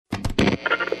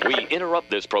We interrupt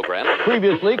this program.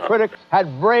 Previously, critics had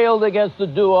railed against the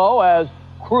duo as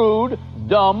crude,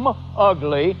 dumb,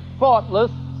 ugly,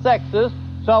 thoughtless, sexist,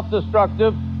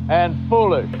 self-destructive, and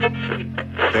foolish.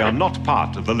 They are not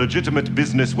part of the legitimate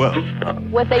business world.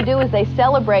 What they do is they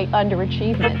celebrate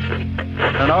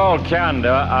underachievement. In all candor,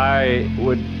 I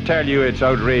would tell you it's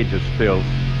outrageous filth.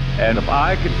 And if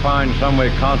I could find some way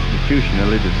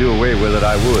constitutionally to do away with it,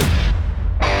 I would.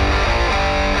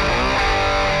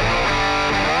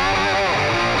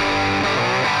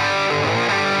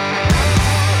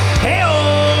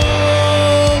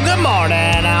 Hey-oh! Good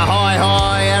morning. Ahoy,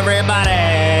 hoy, everybody.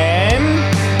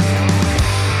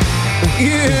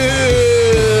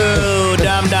 You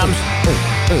dum-dums.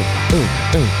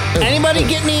 Anybody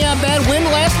get any bad wind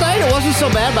last night? It wasn't so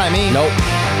bad by me. Nope.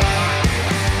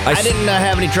 I didn't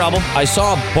have any trouble. I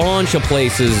saw a bunch of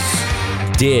places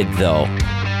did, though.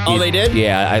 Oh, they did?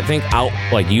 Yeah, I think out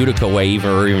like Utica way,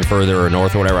 or even further or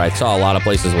north or whatever, I saw a lot of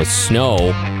places with snow.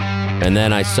 And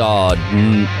then I saw,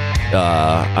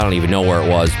 I don't even know where it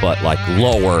was, but like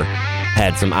lower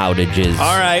had some outages.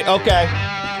 All right, okay.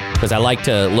 Because I like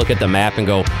to look at the map and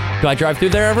go, do I drive through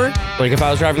there ever? Like if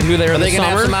I was driving through there in the summer,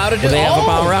 have some outages? would they have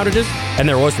power outages? And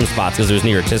there was some spots because it was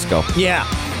near Tisco. Yeah.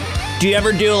 Do you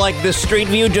ever do like the street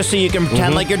view just so you can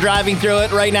pretend like you're driving through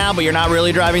it right now, but you're not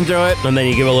really driving through it? And then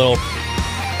you give a little...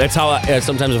 That's how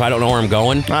sometimes if I don't know where I'm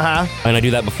going, and I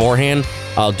do that beforehand,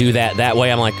 I'll do that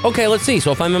way. I'm like, okay, let's see.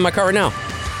 So if I'm in my car right now,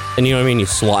 and you know what I mean, you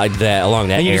slide that along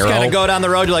that arrow. And you just kind of go down the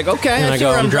road, you're like, okay, and I see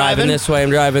where I'm driving this way,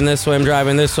 I'm driving this way, I'm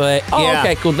driving this way. Oh, Yeah.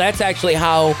 okay, cool. That's actually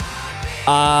how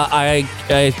I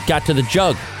got to the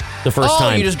jug the first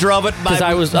time. Oh, you just drove it by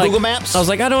Google Maps? I was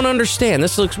like, I don't understand.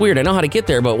 This looks weird. I know how to get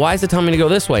there, but why is it telling me to go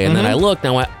this way? And then I looked,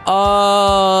 and I went,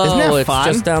 oh, Isn't that it's fun?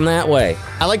 just down that way.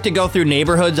 I like to go through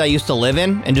neighborhoods I used to live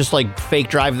in and just like fake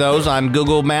drive those on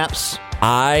Google Maps.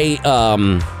 I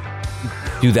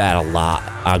do that a lot.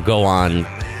 I'll go on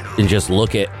and just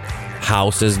look at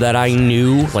houses that I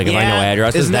knew, like if I know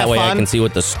addresses. Isn't that way fun? I can see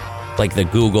what the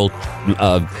Google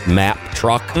map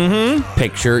truck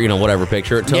picture, whatever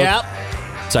picture it took. Yep.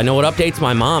 So I know it updates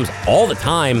my mom's all the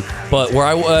time, but where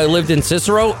I lived in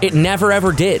Cicero, it never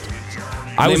ever did.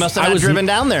 They must have not driven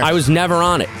down there. I was never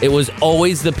on it. It was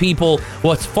always the people.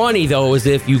 What's funny, though, is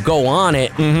if you go on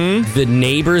it, the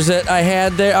neighbors that I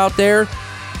had out there,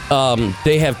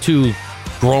 they have two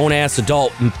grown-ass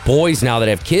adult boys now that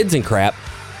have kids and crap,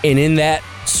 and in that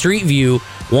street view,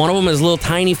 one of them is a little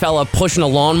tiny fella pushing a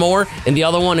lawnmower, and the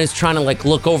other one is trying to like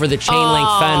look over the chain link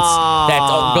fence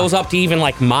that goes up to even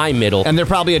like my middle. And they're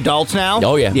probably adults now?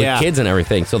 Oh, yeah, with kids and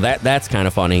everything. So that's kind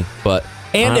of funny, but...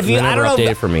 And if you, I don't know,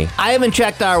 updated for me. I haven't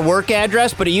checked our work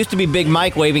address, but it used to be Big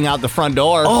Mike waving out the front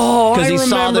door. Oh, because I he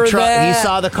saw the remember that. He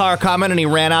saw the car coming, and he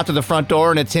ran out to the front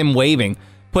door, and it's him waving.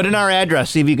 Put in our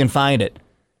address, see if you can find it.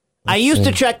 I used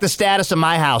to check the status of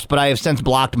my house, but I have since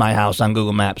blocked my house on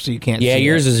Google Maps, so you can't. Yeah, see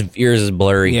yours is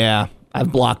blurry. Yeah,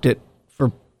 I've blocked it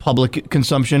for public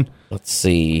consumption. Let's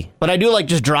see. But I do like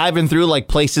just driving through like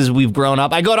places we've grown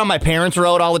up. I go down my parents'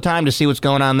 road all the time to see what's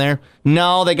going on there.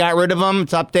 No, they got rid of them.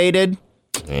 It's updated.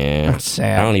 Yeah, that's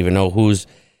sad. I don't even know who's.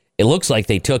 It looks like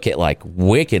they took it like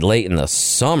wicked late in the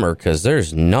summer because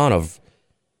there's none of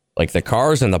like the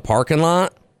cars in the parking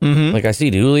lot. Like I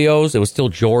see Julio's. It was still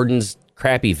Jordan's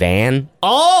crappy van.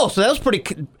 Oh, so that was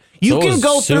pretty. You can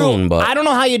go through. But I don't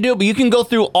know how you do it, but you can go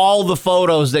through all the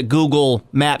photos that Google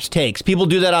Maps takes. People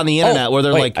do that on the internet where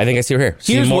they're like, I think I see her here.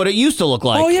 Here's what it used to look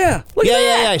like. Oh yeah,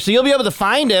 yeah. So you'll be able to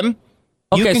find him.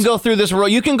 You can go through this road.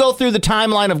 You can go through the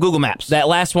timeline of Google Maps. That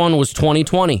last one was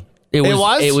 2020. It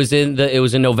was. It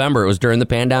was in November. It was during the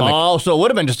pandemic. Oh, so it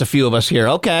would have been just a few of us here.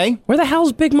 Okay. Where the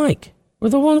hell's Big Mike?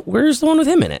 Where's the one with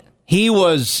him in it? He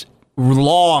was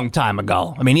long time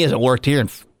ago. I mean, he hasn't worked here in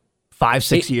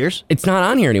 5-6 years. It's not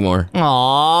on here anymore.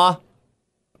 Aw.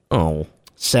 Oh.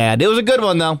 Sad. It was a good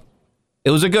one, though.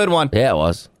 It was a good one. Yeah, it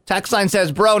was. Text line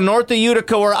says, bro, north of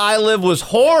Utica where I live was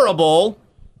horrible.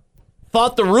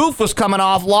 Thought the roof was coming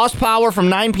off. Lost power from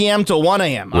 9 p.m. to 1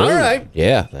 a.m. All right.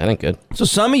 Yeah, that ain't good. So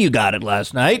some of you got it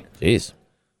last night. Jeez.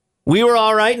 We were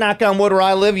all right. Knock on wood where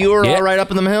I live. You were all right up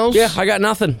in the hills? Yeah, I got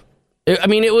nothing.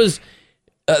 It was...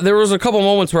 there was a couple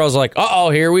moments where I was like, uh-oh,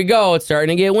 here we go. It's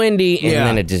starting to get windy. And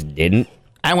then it just didn't.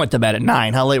 I went to bed at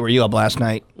 9. How late were you up last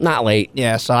night? Not late.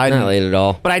 Yeah, so I didn't. Not late at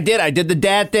all. But I did the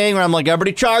dad thing where I'm like,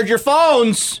 everybody charge your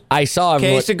phones. I saw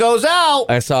everyone. In case it goes out.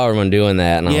 I saw everyone doing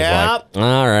that, and I was like,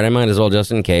 all right, I might as well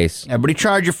just in case. Everybody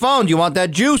charge your phones. You want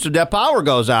that juice if that power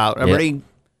goes out. Everybody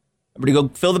go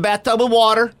fill the bathtub with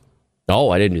water. Oh,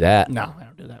 I didn't do that. No, I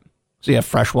don't do that. So you have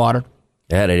fresh water?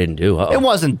 That I didn't do. Uh-oh. It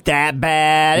wasn't that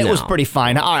bad. It No. was pretty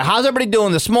fine. All right, how's everybody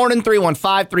doing this morning?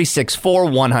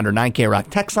 315-364-100. 9K Rock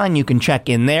text line. You can check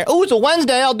in there. Oh, it's a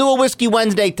Wednesday. I'll do a Whiskey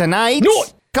Wednesday tonight. Do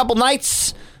it. Couple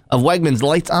nights of Wegmans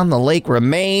Lights on the Lake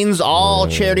remains. All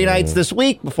charity nights this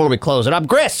week before we close it up.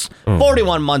 Chris,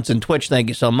 41 months in Twitch. Thank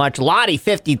you so much. Lottie,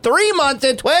 53 months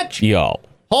in Twitch. Yo.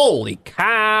 Holy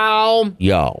cow.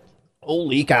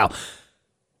 Holy cow.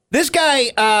 This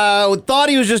guy thought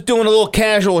he was just doing a little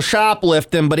casual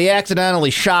shoplifting, but he accidentally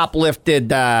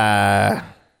shoplifted a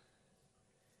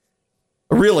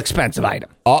real expensive item.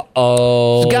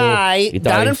 Uh-oh. This guy You thought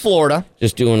down in he's Florida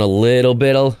just doing a little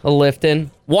bit of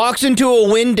lifting. walks into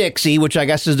a Winn-Dixie, which I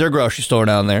guess is their grocery store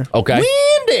down there. Okay.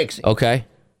 Winn-Dixie. Okay.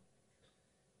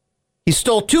 He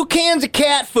stole 2 cans of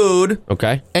cat food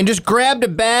Okay. and just grabbed a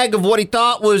bag of what he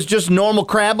thought was just normal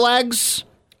crab legs.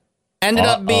 Ended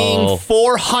up being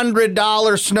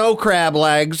 $400 snow crab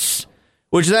legs,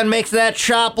 which then makes that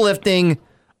shoplifting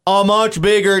a much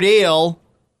bigger deal.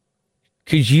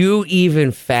 Could you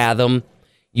even fathom?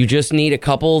 You just need a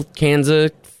couple cans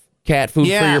of cat food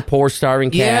for your poor starving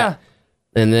cat. Yeah.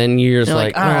 And then you're just You're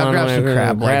like, all right, I'll grab some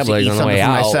crab legs to eat on the something way for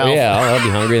out. myself. Yeah, I'll be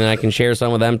hungry, and then I can share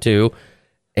some of them too.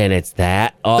 And it's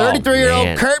that.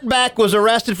 33-year-old Kurt Beck was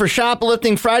arrested for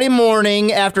shoplifting Friday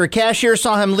morning after a cashier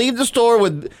saw him leave the store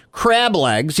with crab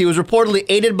legs. He was reportedly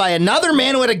aided by another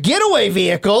man who had a getaway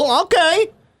vehicle. Okay.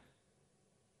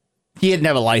 He didn't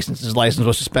have a license. His license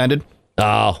was suspended.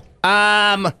 Oh.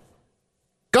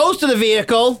 Goes to the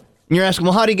vehicle, and you're asking,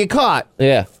 well, how did he get caught?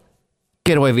 Yeah.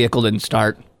 Getaway vehicle didn't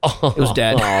start. It was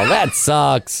dead. Oh, that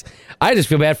sucks. I just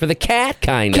feel bad for the cat,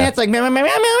 kind of. Cat's like, meow, meow, meow,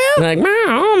 meow, meow. Like,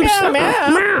 meow, Meow,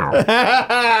 meow.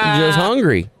 You're just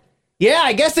hungry. Yeah,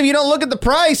 I guess if you don't look at the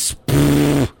price.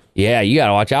 Yeah, you got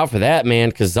to watch out for that, man,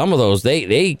 because some of those,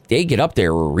 they get up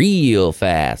there real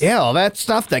fast. Yeah, all that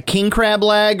stuff, that king crab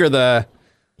leg or the...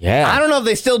 Yeah. I don't know if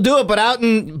they still do it, but out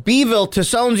in Beeville,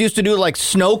 Tissone's used to do like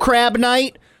snow crab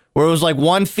night, where it was like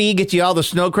one fee gets you all the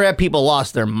snow crab. People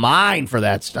lost their mind for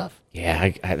that stuff.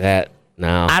 Yeah,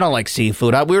 no. I don't like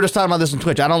seafood. We were just talking about this on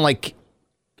Twitch. I don't like...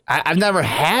 I've never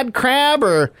had crab,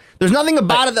 or... There's nothing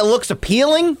about it that looks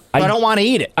appealing, but I don't want to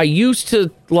eat it. I used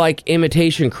to like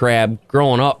imitation crab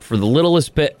growing up for the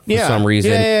littlest bit for some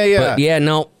reason. Yeah. But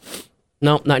no,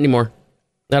 not anymore.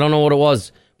 I don't know what it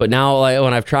was. But now, like,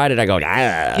 when I've tried it, I go,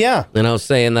 ah. Yeah. And I was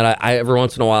saying that I every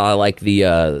once in a while I like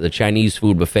the Chinese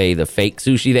food buffet, the fake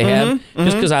sushi they have,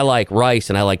 just because I like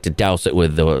rice and I like to douse it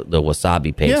with the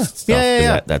wasabi paste stuff.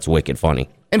 Yeah. That's wicked funny.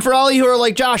 And for all you who are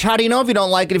like, Josh, how do you know if you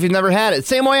don't like it if you've never had it?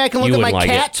 Same way I can look You at my wouldn't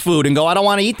like cat's food and go, I don't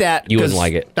want to eat that. You wouldn't 'cause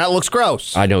like it. That looks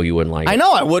gross. I know you wouldn't like it. I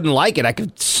know I wouldn't like it. I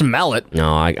could smell it.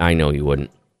 No, I know you wouldn't.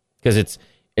 Because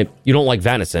you don't like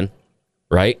venison,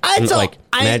 right?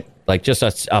 Like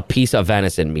just a piece of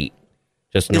venison meat.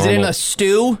 Just normal. Is it in a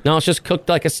stew? No, it's just cooked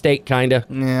like a steak, kind of.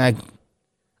 Yeah,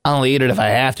 I'll only eat it if I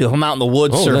have to. If I'm out in the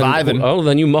woods surviving.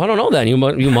 Then you, I don't know, then you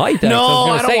might. No,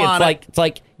 I don't say, want it. It's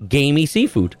like gamey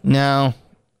seafood. No.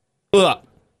 Ugh.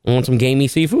 You want some gamey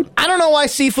seafood? I don't know why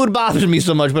seafood bothers me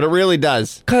so much, but it really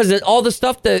does. Because all the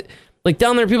stuff that, like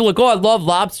down there, people are like, oh, I love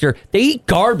lobster. They eat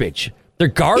garbage. They're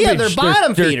garbage. Yeah, they're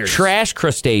bottom they're feeders. Trash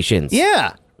crustaceans.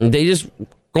 Yeah. And they just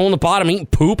go on the bottom eating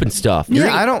poop and stuff. You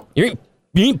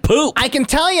eat poop. I can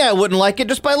tell you I wouldn't like it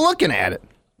just by looking at it.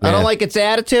 Yeah. I don't like its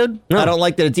attitude. No. I don't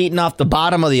like that it's eating off the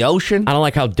bottom of the ocean. I don't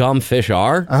like how dumb fish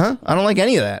are. I don't like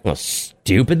any of that. How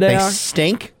stupid they are. They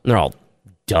stink. They're all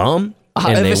dumb.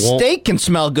 If a steak can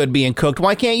smell good being cooked,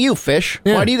 why can't you, fish?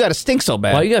 Yeah. Why do you got to stink so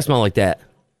bad? Why you got to smell like that?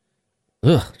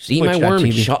 Ugh, just eat my worm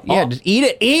and shut up. Yeah, just eat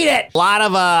it. Eat it. A lot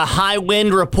of high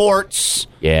wind reports.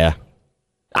 Yeah.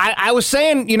 I was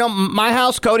saying, my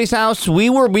house, Cody's house, we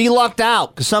lucked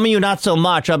out. Because some of you not so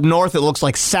much. Up north, it looks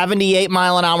like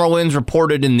 78-mile-an-hour winds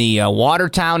reported in the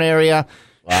Watertown area.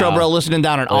 Wow. Showbro listening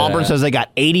down in Auburn says they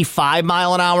got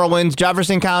 85-mile-an-hour winds.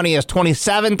 Jefferson County has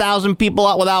 27,000 people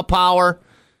out without power.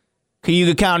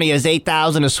 Cayuga County has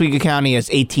 8,000. Oswego County has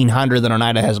 1,800. Then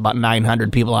Oneida has about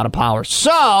 900 people out of power.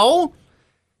 So,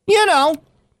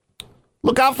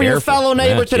 look out for your fellow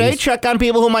neighbor today. Geez. Check on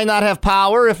people who might not have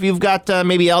power. If you've got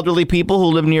maybe elderly people who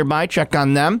live nearby, check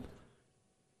on them.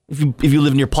 If you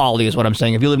live near Paulie is what I'm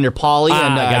saying. If you live near Paulie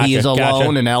and he is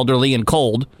alone and elderly and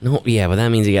cold. No, yeah, but that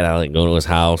means you got to go to his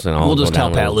house and all. We'll just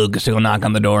tell Pat Lucas to go knock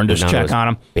on the door and just check on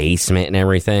him. Basement and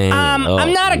everything.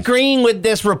 I'm not agreeing with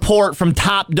this report from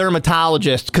top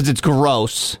dermatologists because it's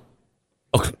gross.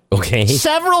 Okay.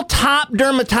 Several top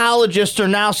dermatologists are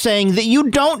now saying that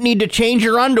you don't need to change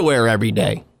your underwear every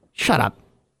day. Shut up.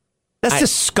 That's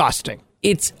disgusting.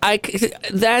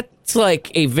 That's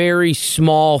like a very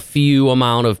small few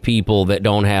amount of people that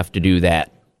don't have to do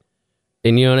that.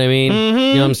 And you know what I mean? Mm-hmm.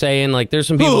 You know what I'm saying? Like, there's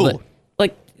some people Who?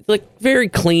 that, like very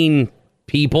clean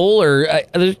people, or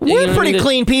We're pretty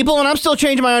clean people, and I'm still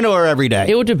changing my underwear every day.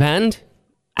 It would depend.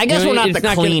 I guess we're not it's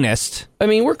the cleanest.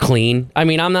 We're clean. I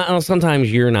mean, I'm not.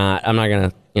 Sometimes you're not. I'm not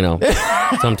gonna,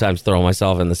 sometimes throw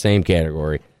myself in the same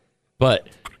category. But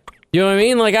you know what I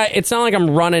mean? Like, it's not like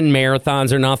I'm running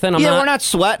marathons or nothing. We're not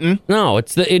sweating. No,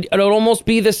 it'll almost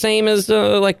be the same as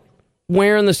like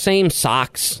wearing the same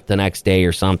socks the next day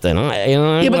or something.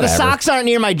 But the socks aren't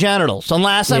near my genitals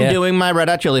unless I'm doing my Red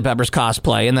Hot Chili Peppers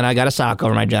cosplay, and then I got a sock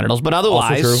over my genitals. But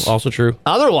otherwise, also true.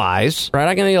 Otherwise, right?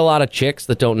 I can meet a lot of chicks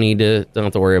that don't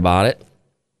have to worry about it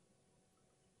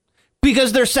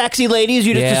because they're sexy ladies.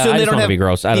 You just assume they don't have. Be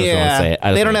gross. I just don't want to say it.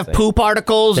 They don't have poop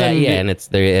particles and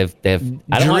they have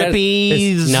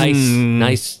drippies,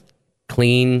 nice.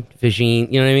 Clean,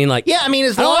 vagine, you know what I mean? Like, yeah, I mean,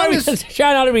 as long as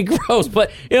try not to be gross, but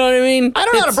you know what I mean. I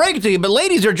don't know how to break it to you, but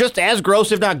ladies are just as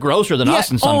gross, if not grosser, than us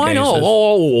in some cases. I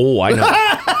know. I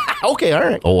know. Okay, all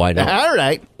right. Oh, I know. All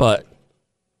right, but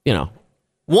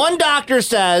one doctor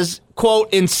says,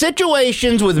 "quote in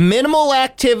situations with minimal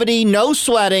activity, no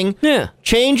sweating,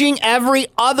 changing every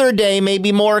other day may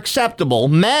be more acceptable.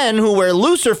 Men who wear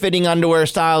looser fitting underwear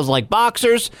styles like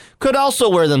boxers could also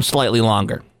wear them slightly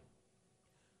longer."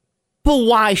 But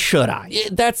why should I?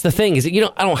 That's the thing, is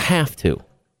that, I don't have to.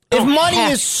 If money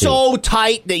is so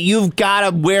tight that you've got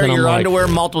to wear your underwear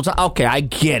multiple times, okay, I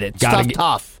get it. Stuff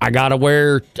tough. I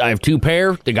have 2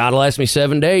 pair. They got to last me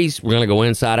 7 days. We're going to go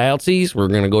inside outsies. We're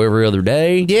going to go every other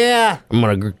day. Yeah. I'm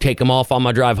going to take them off on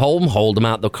my drive home, hold them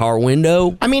out the car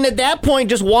window. I mean, at that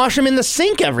point, just wash them in the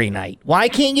sink every night. Why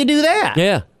can't you do that?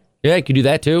 Yeah. Yeah, you could do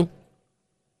that too.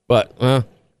 But,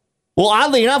 well,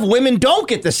 oddly enough, women don't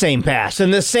get the same pass.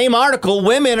 In this same article,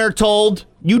 women are told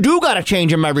you do got to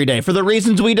change them every day for the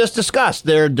reasons we just discussed.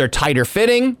 They're tighter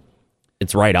fitting.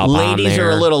 It's right up on there. Ladies are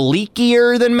a little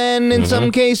leakier than men in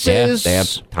some cases. Yeah, they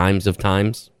have times of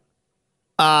times.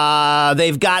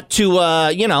 They've got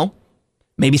to,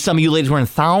 maybe some of you ladies wearing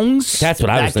thongs. That's what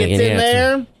I was thinking. That gets in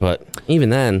there. But even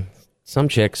then, some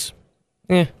chicks,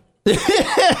 Yeah,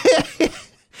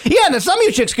 and then some of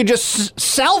you chicks could just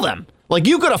sell them. Like,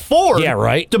 you could afford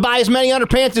to buy as many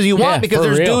underpants as you want because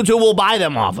there's dudes who will buy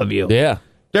them off of you. Yeah.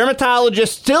 Dermatologists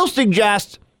still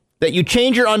suggest that you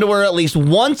change your underwear at least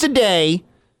once a day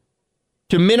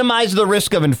to minimize the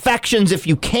risk of infections if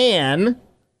you can,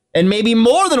 and maybe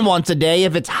more than once a day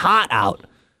if it's hot out.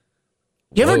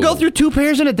 You ever go through 2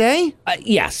 pairs in a day?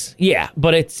 Yes. Yeah.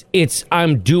 But it's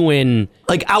I'm doing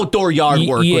like outdoor yard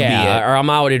work would be it. Or I'm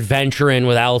out adventuring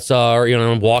with Elsa, or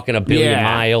I'm walking a billion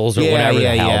miles or whatever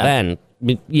the hell. Then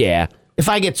if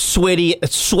I get sweaty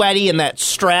and that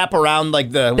strap around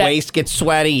like the waist gets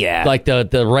sweaty, like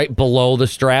the right below the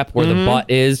strap where the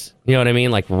butt is, you know what I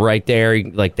mean? Like right there,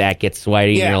 like that gets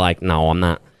sweaty, and you're like, no, I'm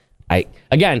not.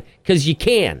 Because you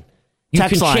can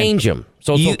change them.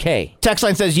 So it's okay. Text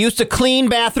line says, used to clean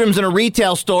bathrooms in a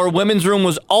retail store, women's room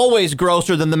was always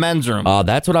grosser than the men's room.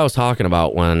 That's what I was talking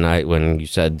about when you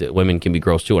said that women can be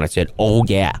gross too. And I said, oh,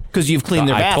 yeah. Because you've cleaned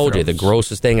their bathrooms. I told you, the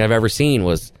grossest thing I've ever seen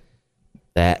was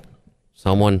that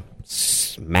someone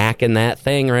smacking that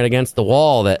thing right against the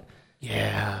wall that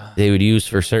they would use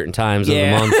for certain times of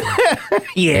the month.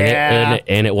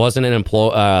 And it wasn't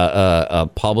a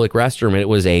public restroom. It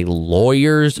was a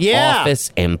lawyer's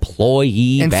office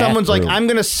employee and bathroom. Someone's like, I'm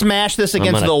going to smash this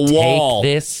against the wall.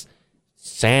 Take this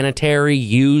sanitary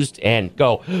used and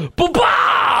go,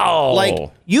 bow!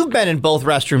 Like, you've been in both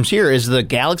restrooms here. Is the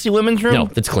Galaxy women's room? No,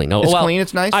 it's clean. No, it's clean.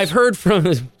 It's nice. I've heard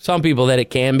from some people that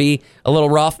it can be a little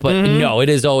rough, but no, it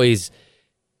is always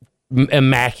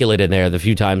immaculate in there the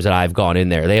few times that I've gone in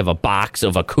there. They have a box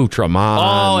of accoutrements.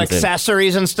 Oh,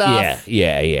 accessories and stuff?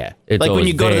 Yeah. It's like when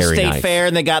you go to the state fair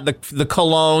and they got the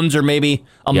colognes or maybe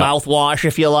a mouthwash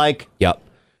if you like. Yep.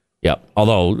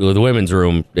 Although the women's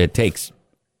room, it takes,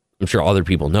 I'm sure other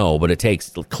people know, but it takes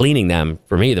cleaning them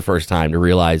for me the first time to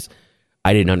realize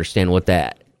I didn't understand what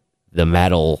the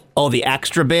metal. Oh, the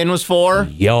extra bin was for?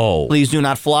 Please do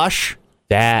not flush.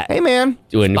 That, hey man,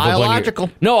 it's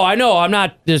biological. No, I know. I'm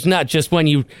not. There's not just when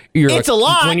you're. It's a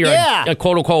lot. When you're a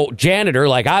quote unquote janitor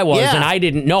like I was, and I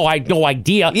didn't know. I had no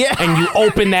idea. Yeah. And you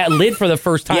open that lid for the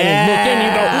first time and look in,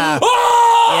 you go,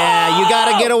 oh! Yeah, you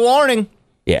got to get a warning.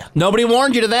 Yeah. Nobody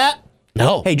warned you to that.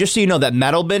 No. Hey, just so you know, that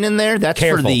metal bin in there, that's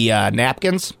for the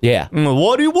napkins. Yeah.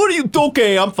 What are you?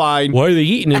 Okay, I'm fine. Why are they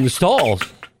eating in the stalls?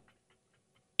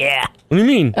 Yeah. What do you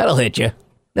mean? That'll hit you.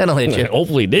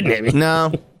 Hopefully it didn't hit me.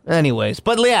 No. Anyways,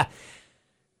 but yeah,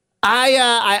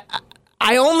 I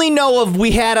only know of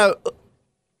we had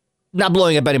not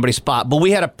blowing up anybody's spot, but we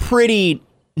had a pretty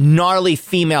gnarly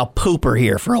female pooper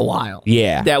here for a while.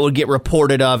 Yeah. That would get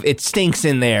reported of, it stinks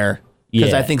in there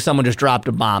because Yeah. I think someone just dropped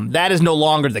a bomb. That is no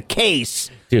longer the case.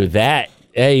 Dude, that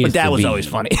But that was always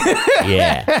funny.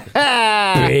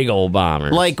 Yeah. Big old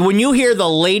bombers. Like, when you hear the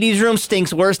ladies' room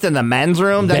stinks worse than the men's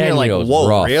room, then you're like, it was whoa,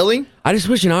 rough. really? I just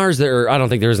wish in ours I don't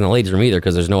think there is in the ladies' room either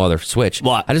because there's no other switch.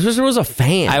 What? I just wish there was a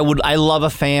fan. I love a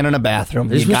fan in a bathroom.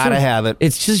 I just You wish gotta there- have it.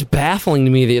 It's just baffling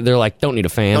to me that they're like, don't need a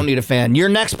fan. Don't need a fan. Your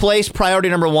next place, priority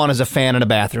number one, is a fan in a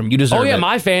bathroom. You deserve it. Oh yeah,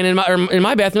 my fan in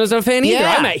my bathroom doesn't have a fan either.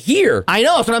 Yeah. I'm at here. I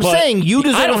know, that's what I'm But saying. You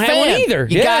deserve I don't a have fan. one either.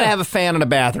 You Yeah. gotta have a fan in a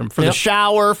bathroom. For the Yep.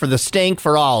 shower, for the stink,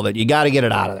 for all of it. You gotta get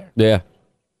it out of there. Yeah.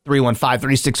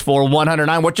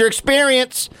 315-364-109. What's your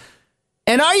experience?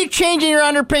 And are you changing your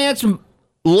underpants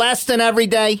less than every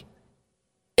day?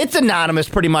 It's anonymous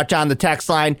pretty much on the text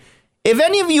line. If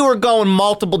any of you are going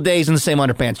multiple days in the same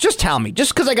underpants, just tell me.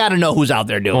 Just because I got to know who's out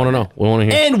there doing I want to know. We want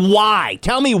to hear. And why.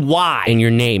 Tell me why. And your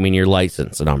name and your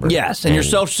license number. Yes, and your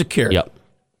social security. Yep.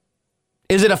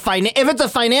 Is it if it's a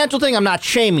financial thing, I'm not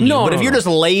shaming you. No, But no, if you're no. just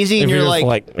lazy and If you're just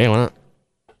like, hey, why not?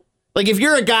 like if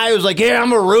you're a guy who's like, yeah,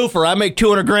 I'm a roofer. I make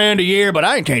 $200,000 a year, but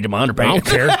I ain't changing my underpants. I don't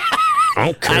care. I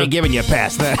don't care. I ain't giving you a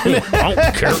pass then. I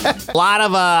don't care. A lot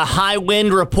of high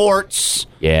wind reports.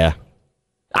 Yeah.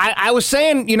 I was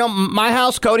saying, my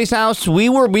house, Cody's house, we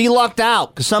lucked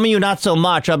out. Because some of you not so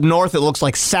much. Up north, it looks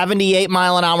like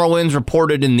 78-mile-an-hour winds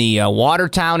reported in the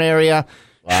Watertown area.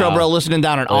 Wow. Showbro listening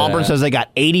down in Auburn says they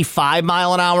got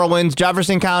 85-mile-an-hour winds.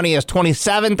 Jefferson County has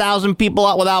 27,000 people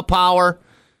out without power.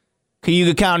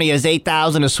 Cayuga County has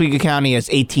 8,000. Oswego County has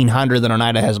 1,800. Then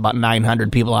Oneida has about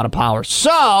 900 people out of power.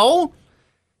 So,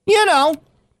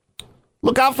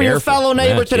 look out for your fellow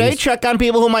neighbor today. Geez. Check on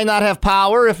people who might not have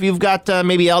power. If you've got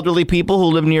maybe elderly people who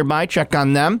live nearby, check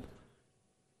on them.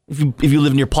 If you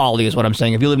live near Paulie is what I'm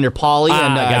saying. If you live near Paulie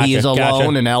and he is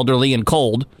alone and elderly and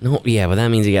cold. No, yeah, but that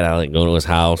means you gotta go to his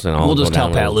house and all. We'll just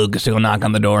tell Pat Lucas to go knock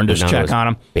on the door and just check on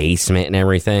him. Basement and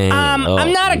everything.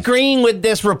 I'm not agreeing with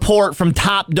this report from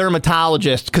top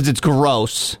dermatologists because it's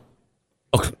gross.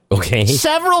 Okay.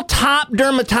 Several top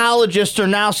dermatologists are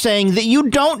now saying that you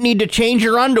don't need to change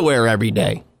your underwear every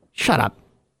day. Shut up.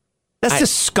 That's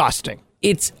disgusting.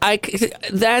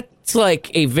 That's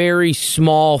like a very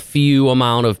small few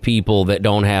amount of people that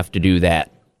don't have to do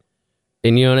that.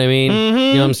 And you know what I mean? Mm-hmm.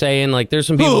 You know what I'm saying? Like there's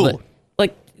some people that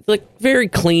like very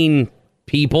clean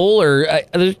people or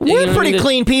we're pretty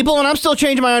clean people and I'm still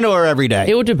changing my underwear every day.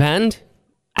 It would depend.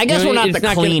 I guess we're not it's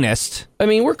the cleanest.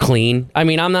 We're clean. I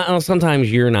mean, I'm not. Sometimes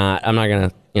you're not. I'm not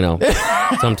gonna,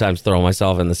 sometimes throw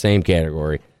myself in the same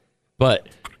category. But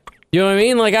you know what I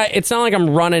mean? Like, it's not like I'm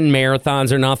running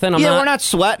marathons or nothing. We're not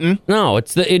sweating. No,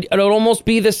 it'll almost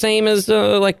be the same as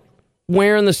like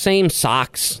wearing the same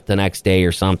socks the next day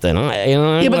or something.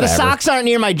 Yeah, but the socks aren't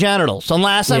near my genitals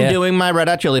unless I'm doing my Red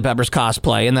Hot Chili Peppers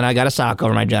cosplay, and then I got a sock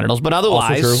over my genitals. But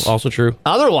otherwise, also true.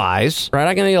 Otherwise, right?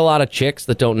 I can get a lot of chicks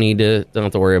that don't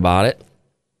have to worry about it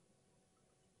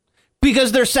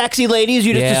because they're sexy ladies.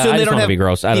 You just assume they don't have be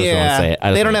gross. I just want to say it.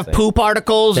 They don't have poop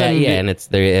particles and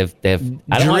they have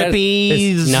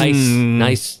drippies,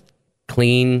 nice.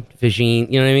 Clean,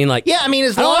 vagine, you know what I mean? Like,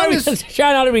 as long as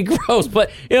try not to be gross, but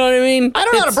you know what I mean. I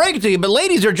don't know how to break it to you, but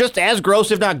ladies are just as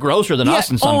gross, if not grosser, than us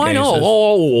in some cases. I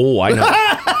know. I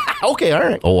know. Okay, all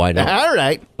right. I know. All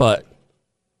right, but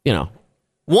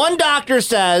one doctor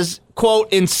says,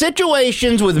 "quote in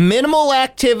situations with minimal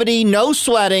activity, no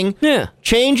sweating,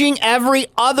 changing every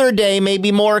other day may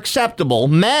be more acceptable.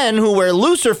 Men who wear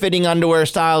looser fitting underwear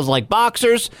styles like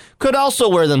boxers could also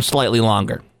wear them slightly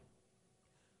longer."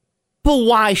 But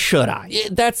why should I?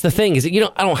 That's the thing, is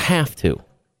that, I don't have to.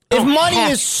 If money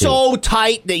is so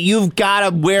tight that you've got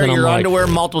to wear your underwear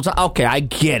multiple times, okay, I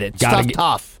get it. Stuff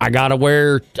tough. I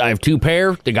have 2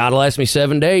 pair. They got to last me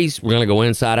 7 days. We're going to go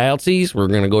inside outsies. We're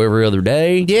going to go every other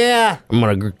day. Yeah. I'm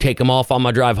going to take them off on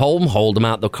my drive home, hold them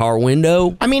out the car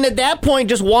window. I mean, at that point,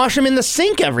 just wash them in the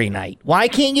sink every night. Why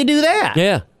can't you do that?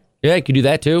 Yeah. Yeah, you could do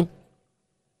that too.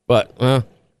 But,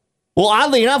 well,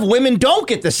 oddly enough, women don't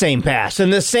get the same pass. In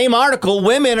this same article,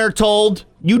 women are told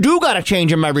you do got to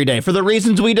change them every day for the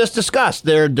reasons we just discussed.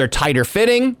 They're tighter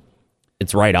fitting.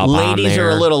 It's right up Ladies on there.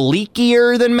 are a little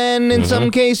leakier than men in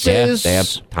some cases. Yeah, they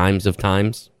have times of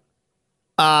times.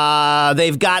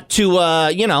 They've got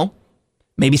to,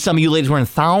 maybe some of you ladies wearing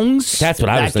thongs. That's what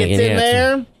I was thinking. Gets in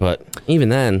there. But even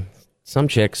then, some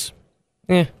chicks,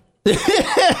 Yeah,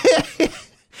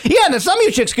 and then some of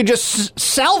you chicks could just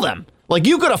sell them. Like,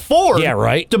 you could afford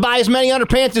to buy as many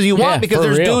underpants as you want because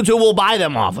there's dudes who will buy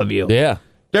them off of you. Yeah.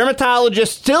 Dermatologists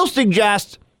still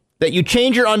suggest that you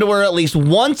change your underwear at least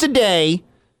once a day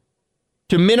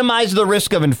to minimize the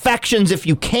risk of infections if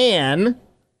you can.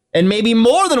 And maybe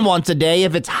more than once a day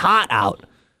if it's hot out.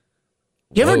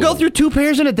 You ever go through 2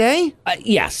 pairs in a day?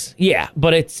 Yes, yeah,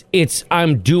 but it's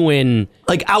I'm doing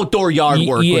like outdoor yard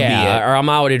work. Would be it. Or I'm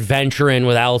out adventuring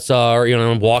with Elsa, or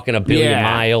I'm walking a billion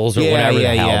miles or whatever the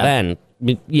hell. Then,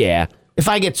 yeah. If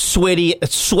I get sweaty,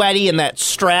 and that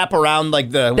strap around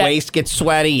like the waist gets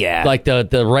sweaty, like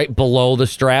the right below the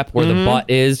strap where the butt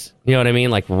is, you know what I mean?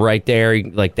 Like right there,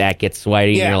 like that gets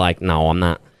sweaty, and you're like, no, I'm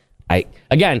not.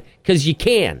 Because you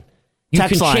can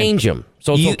change them.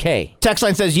 So it's okay. Text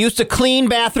line says, used to clean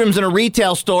bathrooms in a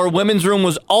retail store. Women's room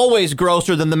was always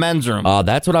grosser than the men's room.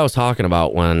 That's what I was talking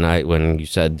about when you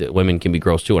said that women can be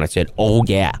gross too. And I said, oh,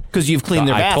 yeah. Because you've cleaned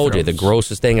their bathrooms. I told you, the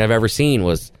grossest thing I've ever seen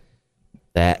was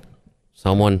that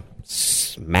someone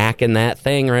smacking that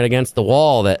thing right against the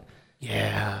wall that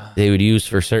they would use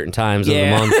for certain times of the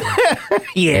month.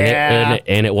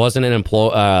 And it wasn't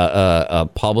a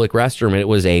public restroom. It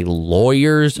was a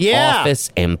lawyer's office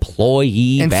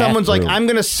employee and bathroom. Someone's like, I'm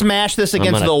going to smash this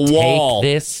against the wall.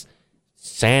 Take this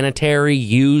sanitary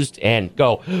used and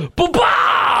go,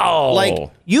 bow!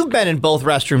 Like, you've been in both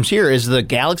restrooms here. Is the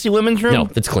Galaxy women's room? No,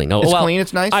 it's clean. No, it's clean,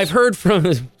 it's nice? I've heard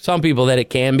from some people that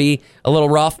it can be a little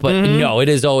rough, but no, it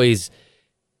is always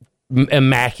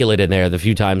immaculate in there the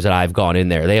few times that I've gone in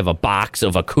there. They have a box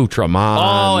of accoutrements.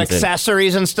 Oh,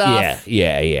 accessories and stuff?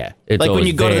 Yeah. It's like when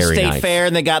you go to the state fair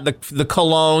and they got the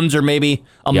colognes or maybe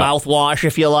a mouthwash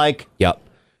if you like. Yep.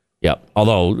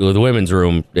 Although the women's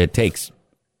room, it takes,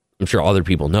 I'm sure other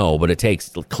people know, but it takes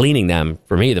cleaning them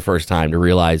for me the first time to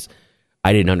realize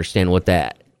I didn't understand what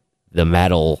the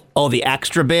metal. Oh, the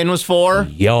extra bin was for?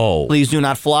 Please do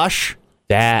not flush.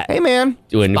 That, hey man,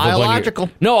 doing biological.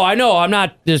 No, I know. I'm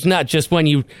not. There's not just when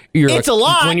you're. It's a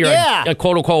lot. When you're a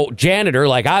quote unquote janitor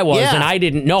like I was, and I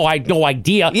didn't know. I had no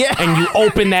idea. Yeah. And you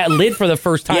open that lid for the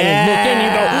first time and look in, you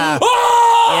go,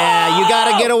 oh! Yeah, you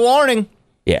got to get a warning.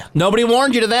 Yeah. Nobody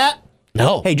warned you to that.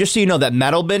 No. Hey, just so you know, that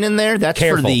metal bin in there, that's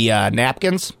for the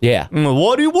napkins. Yeah.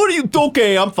 What do you?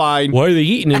 Okay, I'm fine. Why are they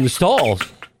eating in the stalls?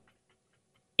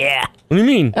 Yeah. What do you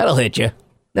mean? That'll hit you.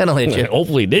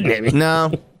 Hopefully it didn't hit me.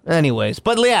 No. Anyways,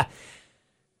 but yeah,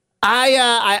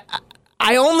 I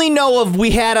only know of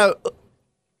we had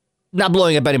not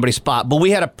blowing up anybody's spot, but we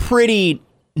had a pretty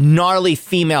gnarly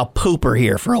female pooper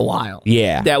here for a while.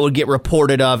 Yeah. That would get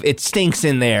reported of. It stinks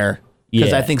in there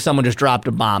because I think someone just dropped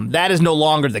a bomb. That is no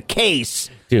longer the case.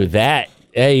 Dude, but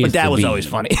that was always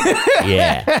funny.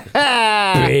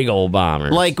 Yeah. Big old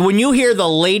bomber. Like when you hear the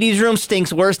ladies' room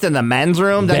stinks worse than the men's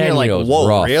room, then you're like, whoa,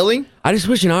 rough. Really? I just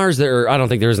wish in ours I don't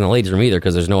think there is in the ladies' room either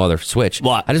because there's no other switch.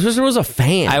 What? I just wish there was a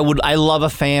fan. I love a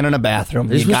fan in a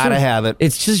bathroom. You gotta have it.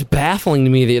 It's just baffling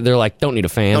to me that they're like, don't need a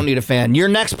fan. Don't need a fan. Your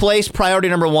next place, priority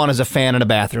number 1 is a fan in a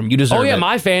bathroom. You deserve it.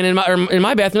 My fan in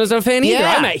my bathroom isn't a fan either.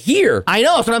 I'm at here. I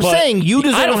know, that's what I'm saying. You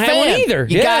deserve a fan. I don't have one either.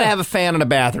 You gotta have a fan in a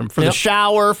bathroom. For the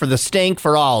shower, for the stink,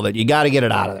 for all of it. You gotta get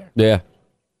it out of there. Yeah.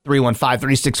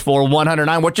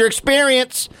 315-364-109. What's your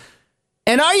experience?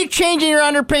 And are you changing your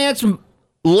underpants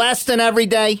less than every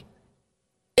day?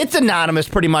 It's anonymous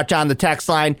pretty much on the text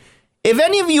line. If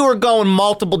any of you are going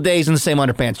multiple days in the same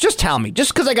underpants, just tell me.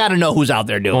 Just because I got to know who's out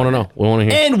there doing it. I want to know. We want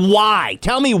to hear. And why.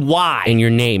 Tell me why. And your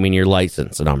name and your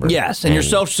license number. Yes, and your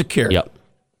social security. Yep.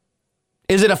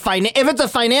 Is it if it's a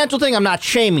financial thing, I'm not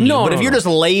shaming you. But if you're just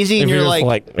lazy and you're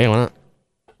like, man, why not?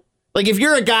 Like if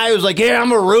you're a guy who's like, yeah,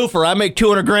 I'm a roofer. I make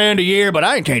 $200,000 a year, but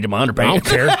I ain't changing my underpants. I don't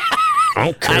care. I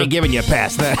don't care. I ain't giving you a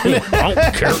pass then. I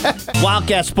don't care.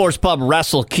 Wildcat Sports Pub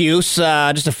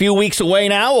WrestleCuse, just a few weeks away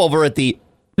now over at the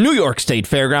New York State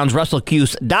Fairgrounds,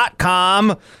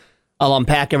 WrestleCuse.com. I'll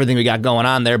unpack everything we got going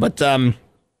on there, but you're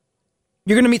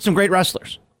going to meet some great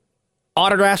wrestlers.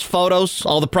 Autographs, photos,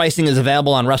 all the pricing is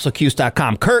available on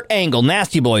WrestleCuse.com. Kurt Angle,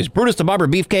 Nasty Boys, Brutus the Barber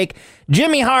Beefcake,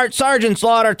 Jimmy Hart, Sergeant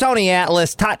Slaughter, Tony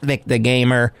Atlas, Totvik the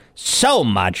Gamer. So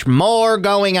much more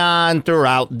going on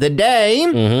throughout the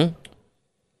day.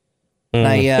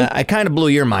 I kind of blew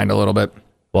your mind a little bit.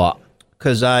 What?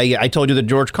 Because I told you that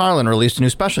George Carlin released a new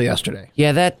special yesterday.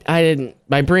 Yeah, that I didn't.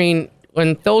 My brain,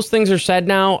 when those things are said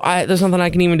now, there's nothing I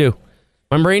can even do.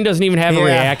 My brain doesn't even have a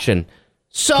reaction.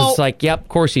 So it's like, yep, of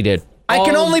course he did. I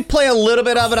can only play a little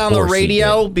bit of it on the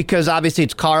radio because obviously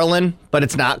it's Carlin, but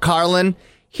it's not Carlin.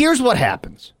 Here's what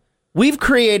happens. We've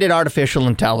created artificial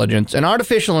intelligence, and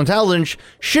artificial intelligence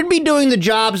should be doing the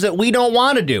jobs that we don't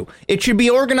want to do. It should be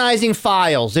organizing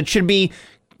files. It should be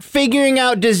figuring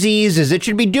out diseases. It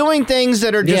should be doing things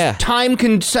that are just time.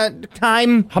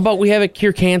 How about we have it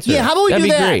cure cancer? Yeah, how about we That'd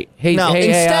do that? That'd be great. Hey, no, hey,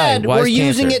 instead, we're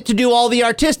using cancer? it to do all the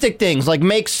artistic things, like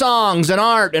make songs and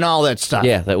art and all that stuff.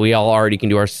 Yeah, that we all already can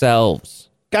do ourselves.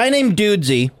 Guy named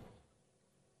Dudesy.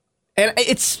 And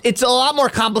it's a lot more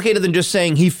complicated than just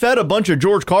saying he fed a bunch of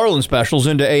George Carlin specials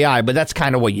into AI, but that's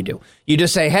kind of what you do. You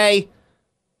just say, hey,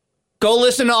 go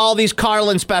listen to all these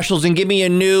Carlin specials and give me a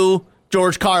new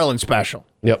George Carlin special.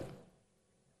 Yep.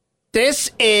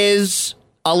 This is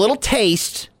a little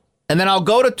taste, and then I'll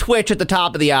go to Twitch at the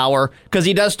top of the hour because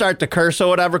he does start to curse or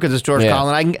whatever because it's George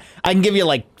Carlin. I can give you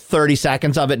like 30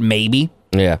 seconds of it, maybe.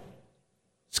 Yeah.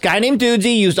 This guy named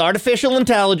Dudesy used artificial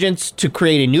intelligence to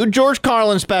create a new George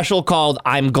Carlin special called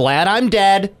I'm Glad I'm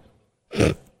Dead.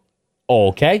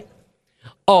 Okay.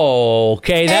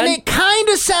 Okay, then. And it kind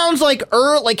of sounds like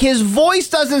his voice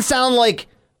doesn't sound like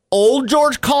old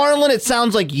George Carlin. It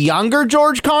sounds like younger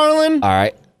George Carlin. All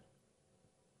right.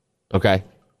 Okay.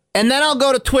 And then I'll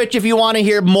go to Twitch if you want to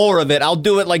hear more of it. I'll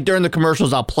do it like during the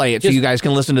commercials. I'll play it so you guys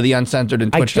can listen to the uncensored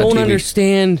and Twitch.tv. I don't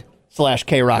understand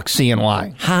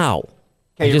 /KRockCNY. how.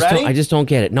 Okay, you ready? I just don't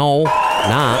get it. No,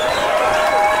 not.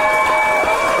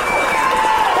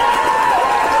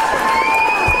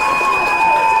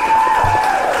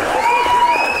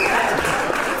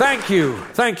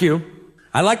 Thank you.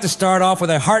 I'd like to start off with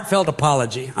a heartfelt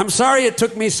apology. I'm sorry it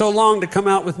took me so long to come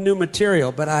out with new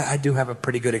material, but I do have a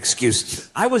pretty good excuse.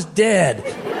 I was dead.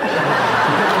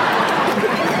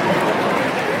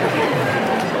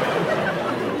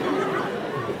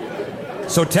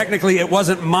 So technically, it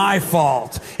wasn't my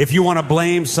fault. If you want to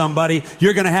blame somebody,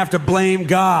 you're going to have to blame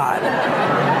God.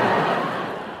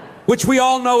 Which we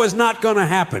all know is not going to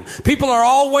happen. People are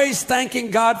always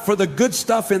thanking God for the good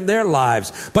stuff in their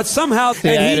lives. But somehow... I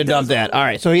had to dump that. All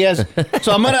right, so he has...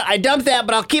 So I dumped that,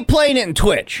 but I'll keep playing it in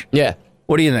Twitch. Yeah.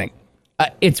 What do you think?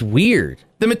 It's weird.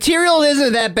 The material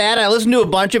isn't that bad. I listened to a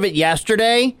bunch of it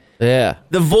yesterday. Yeah.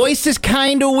 The voice is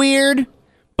kind of weird.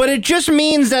 But it just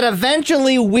means that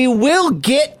eventually we will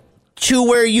get to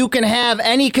where you can have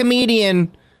any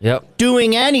comedian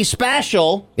doing any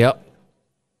special. Yep.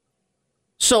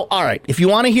 So, all right, if you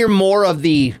want to hear more of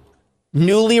the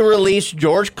newly released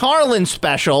George Carlin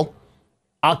special,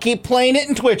 I'll keep playing it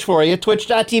in Twitch for you.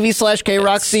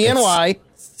 Twitch.tv/KRockCNY.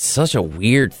 It's such a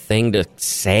weird thing to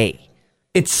say.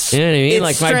 It's, you know what I mean? it's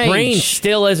like strange. My brain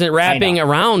still isn't wrapping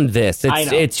around this.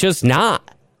 It's just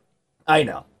not. I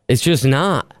know. It's just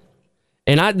not.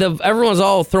 And everyone's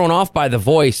all thrown off by the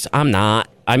voice. I'm not.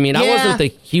 I mean, I wasn't the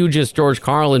hugest George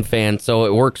Carlin fan, so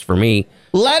it works for me.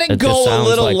 Let it go a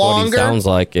little longer. Sounds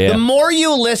like, yeah. The more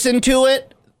you listen to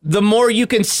it, the more you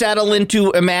can settle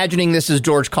into imagining this is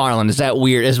George Carlin. Is that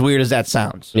weird? As weird as that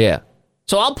sounds. Yeah.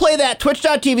 So I'll play that,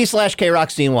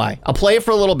 twitch.tv/KRockCNY. I'll play it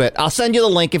for a little bit. I'll send you the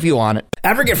link if you want it.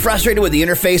 Ever get frustrated with the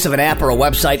interface of an app or a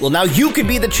website? Well, now you could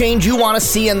be the change you want to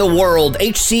see in the world.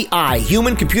 HCI,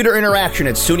 Human Computer Interaction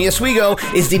at SUNY Oswego,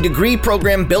 is the degree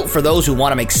program built for those who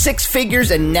want to make six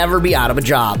figures and never be out of a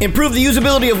job. Improve the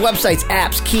usability of websites,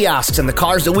 apps, kiosks, and the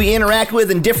cars that we interact with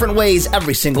in different ways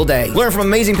every single day. Learn from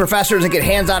amazing professors and get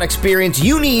hands-on experience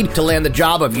you need to land the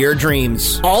job of your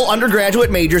dreams. All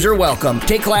undergraduate majors are welcome.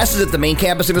 Take classes at the main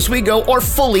campus of Oswego or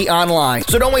fully online.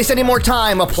 So don't waste any more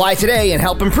time. Apply today and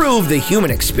help improve the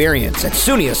human experience at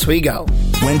SUNY Oswego.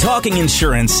 When talking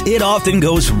insurance, it often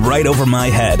goes right over my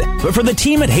head. But for the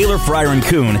team at Haler, Fryer &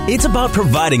 Kuhn, it's about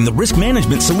providing the risk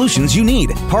management solutions you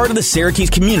need. Part of the Syracuse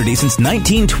community since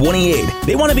 1928,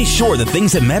 they want to be sure the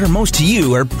things that matter most to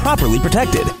you are properly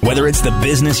protected. Whether it's the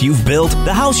business you've built,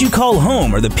 the house you call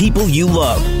home, or the people you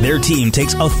love, their team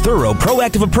takes a thorough,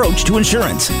 proactive approach to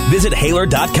insurance. Visit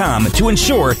Haler.com to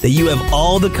ensure that you have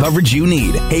all the coverage you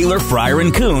need. Haler, Fryer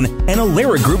 & Kuhn, an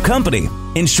Alera Group company.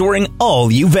 Ensuring all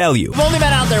you value. You've only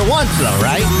been out there once, though,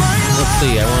 right? Let's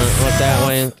see. I went that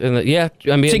way. Yeah,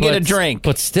 I mean, to get a drink.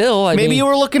 But still, I mean, maybe you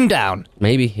were looking down.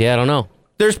 Maybe. Yeah, I don't know.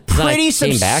 There's pretty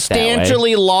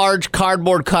substantially large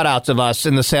cardboard cutouts of us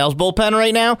in the sales bullpen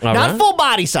right now. Not full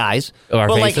body size, but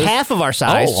like half of our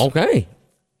size. Oh, okay.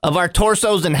 Of our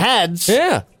torsos and heads.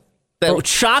 Yeah. That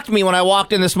shocked me when I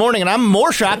walked in this morning, and I'm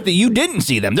more shocked that you didn't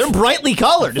see them. They're brightly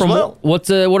colored as well. What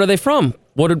are they from?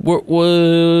 What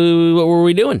were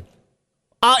we doing?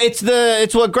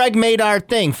 It's what Greg made our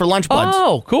thing for Lunch Buds.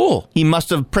 Oh, cool. He must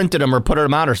have printed them or put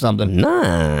them out or something.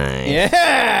 Nice.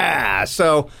 Yeah.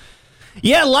 So,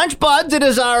 yeah, Lunch Buds. It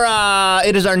is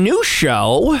our new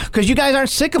show because you guys aren't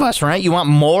sick of us, right? You want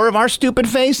more of our stupid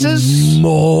faces?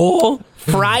 More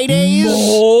Fridays.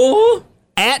 More.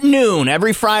 at noon,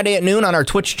 every Friday at noon on our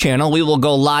Twitch channel, we will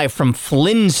go live from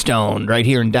Flintstone right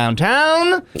here in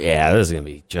downtown. Yeah, this is going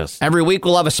to be just... Every week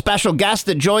we'll have a special guest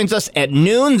that joins us at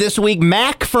noon. This week,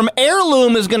 Mac from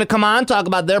Heirloom is going to come on, talk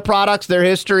about their products, their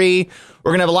history.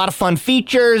 We're going to have a lot of fun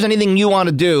features, anything you want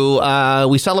to do.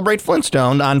 We celebrate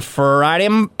Flintstone on Friday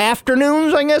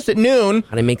afternoons, I guess, at noon.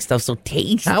 How do they make stuff so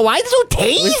tasty? Why is it so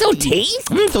tasty? It's so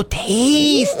tasty. So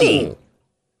tasty.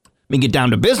 Let me get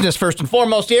down to business first and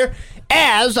foremost here.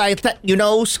 As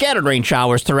scattered rain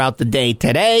showers throughout the day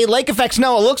today. Lake effect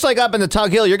snow. It looks like up in the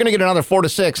Tug Hill, you're going to get another 4 to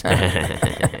 6.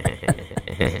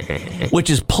 Which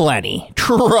is plenty.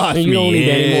 Trust me. You don't need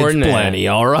any more than plenty,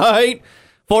 all right?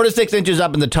 4 to 6 inches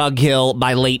up in the Tug Hill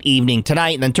by late evening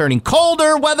tonight, and then turning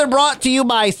colder. Weather brought to you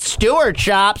by Stewart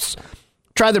Shops.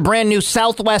 Try the brand new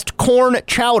Southwest Corn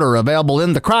Chowder, available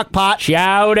in the crock pot.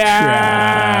 Chowder!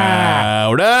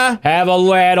 Chowder! Have a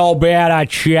little bit of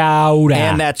chowder.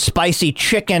 And that spicy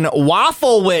chicken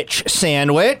waffle witch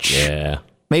sandwich. Yeah.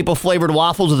 Maple-flavored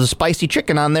waffles with a spicy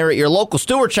chicken on there at your local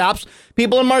Stewart Shops.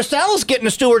 People in Marcellus getting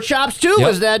to Stewart Shops, too,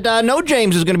 as that No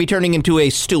James is going to be turning into a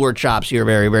Stewart Shops here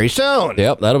very, very soon.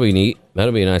 Yep, that'll be neat.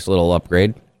 That'll be a nice little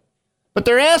upgrade. But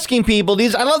they're asking people,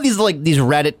 I love these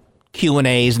Reddit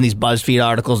Q&As and these BuzzFeed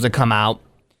articles that come out,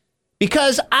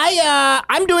 because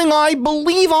I'm doing, I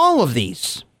believe, all of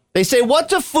these. They say,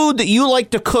 what's a food that you like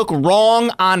to cook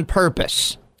wrong on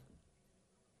purpose?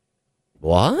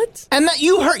 What? And that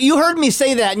you heard me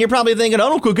say that, and you're probably thinking, I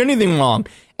don't cook anything wrong.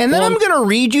 And then I'm going to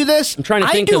read you this. I'm trying to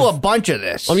think I do of a bunch of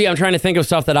this. Oh, yeah, I'm trying to think of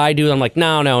stuff that I do. I'm like,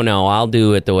 no, I'll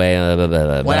do it the way.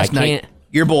 Last night,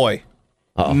 your boy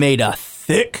made a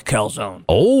thick calzone.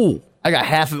 Oh. I got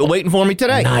half of it waiting for me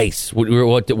today. Nice.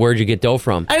 Where'd you get dough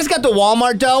from? I just got the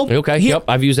Walmart dough. Okay, yep,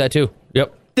 I've used that too.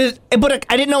 Yep. But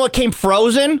I didn't know it came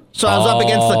frozen, so I was up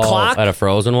against the clock. At a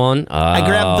frozen one? I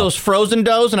grabbed those frozen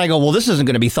doughs, and I go, well, this isn't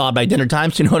going to be thawed by dinner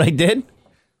time, so you know what I did?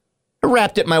 I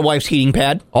wrapped it in my wife's heating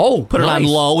pad. Oh, Put it on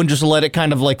low and just let it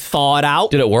kind of thaw it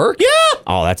out. Did it work? Yeah!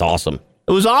 Oh, that's awesome.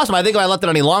 It was awesome. I think if I left it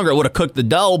any longer, it would have cooked the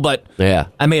dough, but yeah.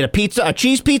 I made a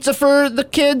cheese pizza for the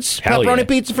kids, pepperoni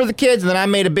pizza for the kids, and then I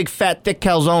made a big, fat, thick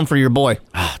calzone for your boy.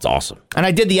 Ah, it's awesome. And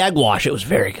I did the egg wash. It was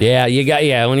very good.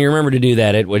 Yeah, when you remember to do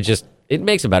that, it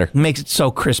makes it better. It makes it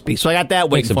so crispy. So I got that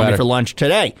waiting for me for lunch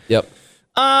today. Yep.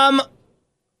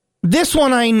 This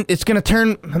one, it's going to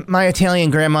turn my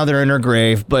Italian grandmother in her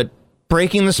grave, but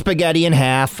breaking the spaghetti in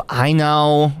half, I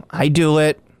know, I do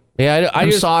it. Yeah,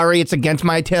 I'm sorry, it's against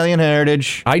my Italian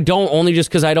heritage. I don't, only just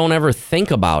because I don't ever think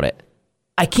about it.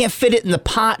 I can't fit it in the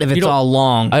pot if it's all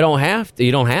long. I don't have to.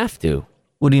 You don't have to.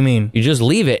 What do you mean? You just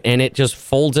leave it, and it just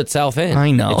folds itself in. I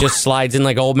know. It just slides in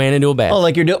like old man into a bag. Oh,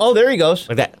 like you're doing... Oh, there he goes.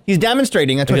 Like that. He's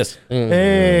demonstrating. That's what...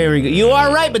 There we go. You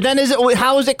are right, but then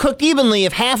how is it cooked evenly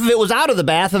if half of it was out of the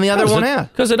bath and the other one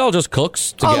half? Because it all just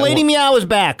cooks together. Oh, Lady Meow is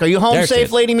back. Are you home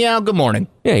safe, Lady Meow? Good morning.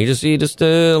 Yeah, you just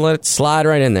let it slide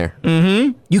right in there.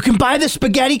 Mm-hmm. You can buy the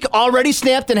spaghetti already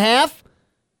snapped in half?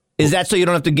 Is that so you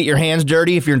don't have to get your hands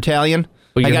dirty if you're Italian?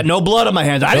 I got no blood on my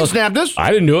hands. I didn't snap this.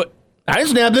 I didn't do it. I didn't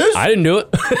snap this. I didn't do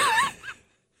it.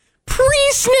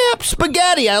 Pre-snap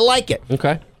spaghetti. I like it.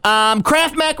 Okay.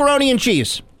 Kraft macaroni and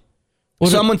cheese.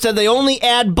 Someone said they only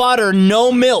add butter,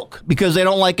 no milk, because they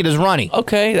don't like it as runny.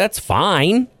 Okay, that's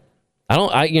fine.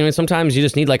 Sometimes you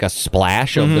just need like a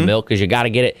splash of the milk because you got to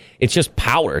get it. It's just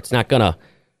powder. It's not gonna,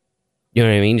 you know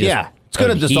what I mean? It's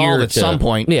gonna dissolve at some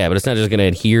point. Yeah, but it's not just gonna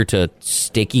adhere to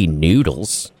sticky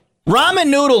noodles. Ramen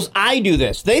noodles, I do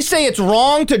this. They say it's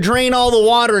wrong to drain all the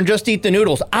water and just eat the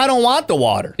noodles. I don't want the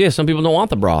water. Yeah, some people don't want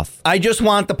the broth. I just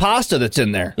want the pasta that's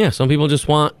in there. Yeah, some people just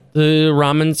want the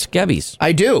ramen skebbies.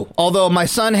 I do. Although my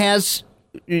son has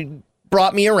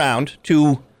brought me around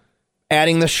to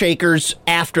adding the shakers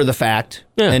after the fact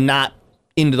and not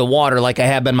into the water like I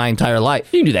have been my entire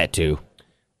life. You can do that too.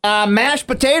 Mashed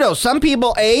potatoes. Some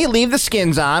people, leave the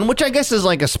skins on, which I guess is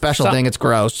like a special thing. It's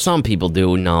gross. Some people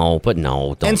do, no,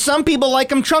 don't. And some people like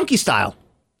them chunky style.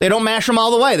 They don't mash them all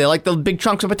the way. They like the big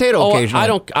chunks of potato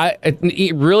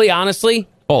occasionally. Really, honestly,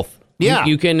 both. Yeah.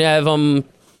 You can have them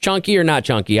chunky or not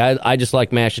chunky. I just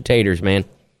like mashed taters, man.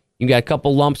 You got a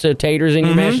couple lumps of taters in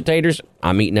your mashed taters,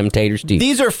 I'm eating them taters too.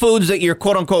 These are foods that you're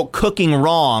quote-unquote cooking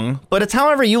wrong, but it's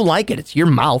however you like it. It's your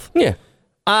mouth. Yeah.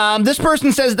 This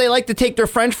person says they like to take their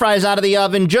French fries out of the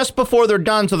oven just before they're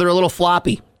done, so they're a little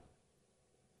floppy.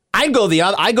 I go the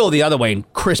other way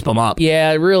and crisp them up.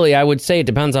 Yeah, really, I would say it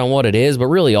depends on what it is, but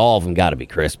really all of them got to be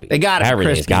crispy. They got to be crispy.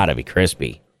 Everything's got to be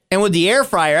crispy. And with the air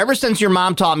fryer, ever since your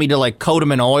mom taught me to coat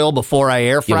them in oil before I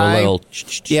air fry,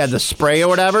 the spray or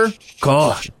whatever,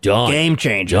 gosh, done. Game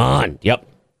changer. Done. Yep.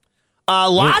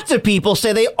 Lots of people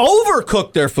say they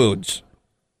overcook their foods.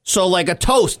 So like a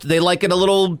toast, they like it a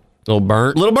little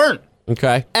burnt. Little burnt.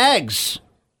 Okay. Eggs.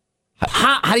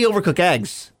 How do you overcook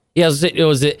eggs? Yeah,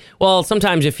 well,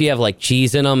 sometimes if you have like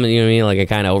cheese in them, you know what I mean, like it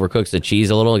kind of overcooks the cheese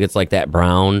a little. It gets like that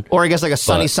brown. Or I guess like a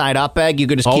sunny side up egg. You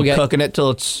could just keep cooking it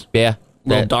till it's a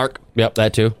little dark. Yep,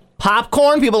 that too.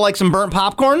 Popcorn. People like some burnt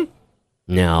popcorn.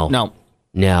 No,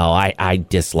 I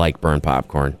dislike burnt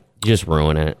popcorn. You just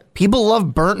ruin it. People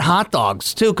love burnt hot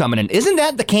dogs too coming in. Isn't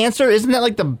that the cancer? Isn't that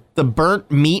like the burnt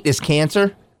meat is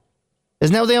cancer?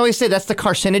 Isn't that what they always say? That's the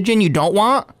carcinogen you don't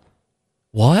want?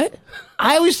 What?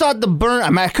 I always thought the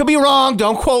burnt... I could be wrong.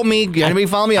 Don't quote me. Anybody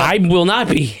follow me up? I will not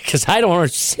be, because I don't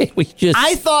understand.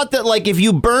 I thought that, like, if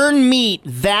you burn meat,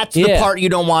 that's the part you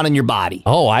don't want in your body.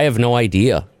 Oh, I have no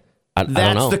idea. I don't know.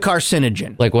 That's the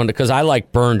carcinogen. Like, because I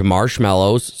like burned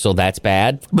marshmallows, so that's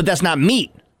bad. But that's not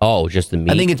meat. Oh, just the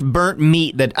meat? I think it's burnt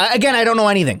meat that... Again, I don't know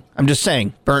anything. I'm just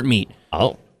saying. Burnt meat.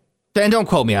 Oh. Then don't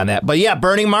quote me on that. But yeah,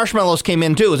 burning marshmallows came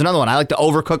in, too. Is another one. I like to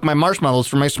overcook my marshmallows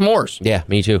for my s'mores. Yeah,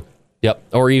 me too. Yep.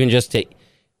 Or even just to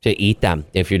eat them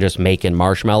if you're just making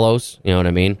marshmallows. You know what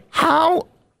I mean? How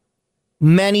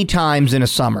many times in a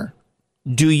summer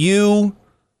do you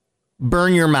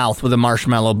burn your mouth with a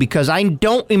marshmallow? Because I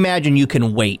don't imagine you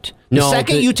can wait. The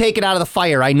second you take it out of the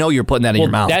fire, I know you're putting that in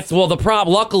your mouth. The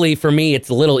problem. Luckily for me, it's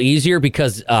a little easier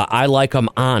because I like them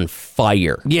on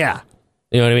fire. Yeah.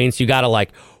 You know what I mean? So you got to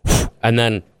and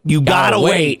then... You gotta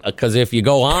wait. Because if you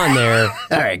go on there...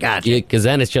 All right, gotcha. Because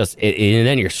then it's just... and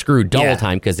then you're screwed double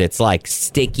time because it's like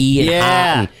sticky and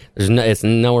hot. And it's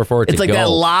nowhere for it to go. It's like that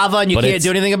lava and you can't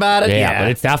do anything about it? Yeah, but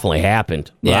it's definitely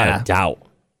happened. Without a doubt.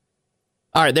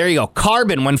 All right, there you go.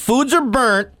 Carbon. When foods are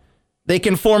burnt, they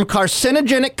can form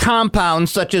carcinogenic compounds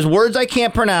such as words I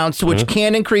can't pronounce, which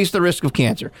can increase the risk of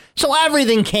cancer. So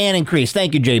everything can increase.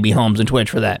 Thank you, JB Holmes and Twitch,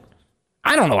 for that.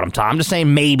 I don't know what I'm talking. I'm just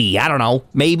saying maybe. I don't know.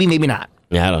 Maybe, maybe not.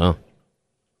 Yeah, I don't know.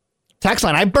 Text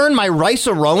line, I burned my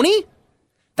rice-a-roni?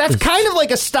 That's kind of like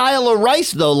a style of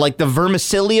rice, though, like the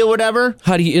vermicelli or whatever.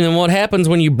 And then what happens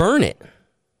when you burn it?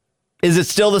 Is it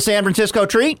still the San Francisco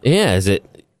treat? Yeah,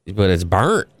 but it's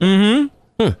burnt.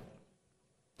 Mm-hmm.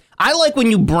 I like when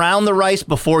you brown the rice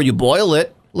before you boil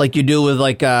it, like you do with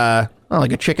like a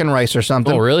chicken rice or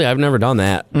something. Oh, really? I've never done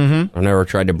that. Mm-hmm. I've never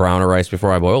tried to brown a rice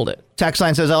before I boiled it. Text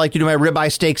line says, I like to do my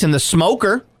ribeye steaks in the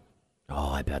smoker. Oh,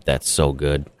 I bet that's so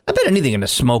good. I bet anything in the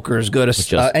smoker is good.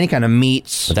 Any kind of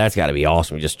meats. But that's got to be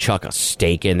awesome. You just chuck a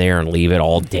steak in there and leave it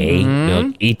all day. You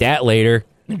know, eat that later.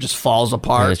 It just falls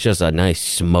apart. And it's just a nice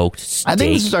smoked steak. I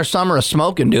think this is our summer of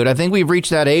smoking, dude. I think we've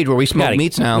reached that age where we smoke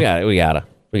meats now. We gotta.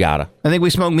 I think we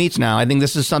smoke meats now. I think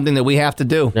this is something that we have to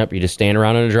do. Yep, you just stand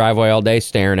around in the driveway all day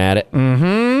staring at it.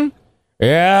 Mm-hmm.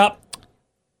 Yep.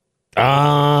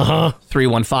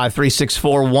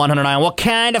 315-364-109. What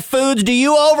kind of foods do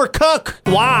you overcook?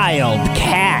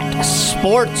 Wildcat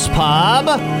Sports Pub.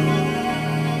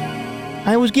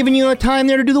 I was giving you a time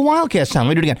there to do the Wildcat sound.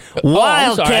 Let me do it again.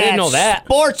 Wildcat I didn't know that.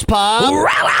 Sports Pub.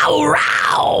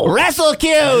 Wrestle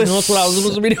cues. That's what I was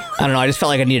supposed to be doing. I don't know. I just felt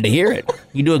like I needed to hear it.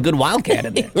 You do a good Wildcat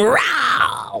in there.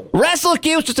 Wrestle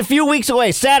Cues just a few weeks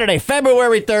away. Saturday,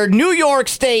 February 3rd, New York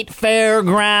State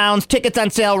Fairgrounds. Tickets on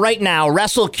sale right now.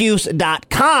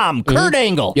 WrestleCues.com. Kurt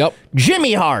Angle. Yep.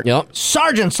 Jimmy Hart. Yep.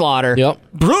 Sergeant Slaughter. Yep.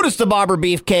 Brutus the Barber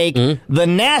Beefcake. The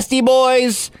Nasty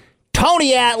Boys.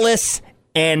 Tony Atlas.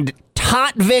 And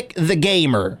Totvik the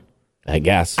Gamer. I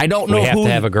guess. I don't know We have to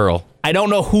have a girl. I don't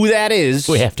know who that is.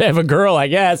 We have to have a girl, I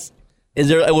guess. Was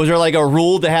there like a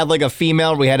rule to have like a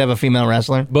female? We had to have a female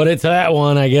wrestler? But it's that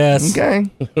one, I guess. Okay.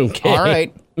 All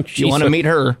right. You want to meet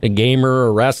her? A gamer or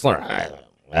a wrestler?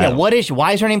 Yeah,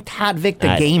 why is her name Totvik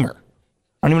the Gamer?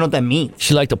 I don't even know what that means.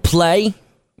 She like to play?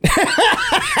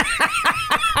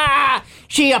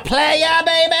 She a player,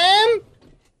 baby?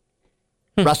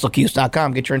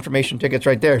 WrestleCues.com. Get your information tickets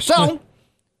right there. So,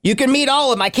 you can meet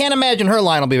all of them. I can't imagine her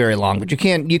line will be very long, but you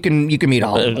can meet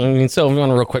all of them. I mean, so if you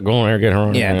want to real quick go on there, get her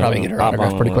on. Yeah, probably get her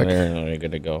autograph pretty quick. You're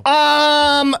good to go.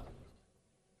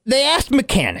 They asked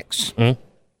mechanics,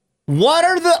 what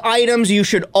are the items you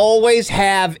should always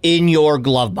have in your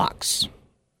glove box?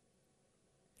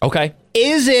 Okay.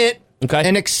 Is it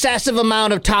an excessive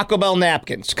amount of Taco Bell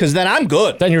napkins? Because then I'm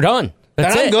good. Then you're done.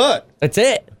 I'm good. That's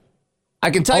it. I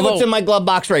can tell you what's in my glove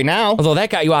box right now. Although that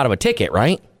got you out of a ticket,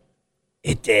 right?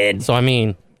 It did. So, I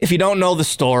mean... If you don't know the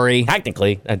story...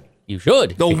 Technically, you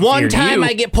should. The one time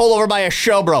I get pulled over by a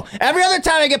show bro. Every other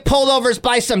time I get pulled over is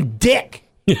by some dick.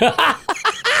 It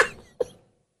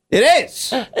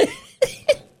is.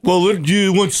 Well,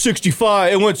 it went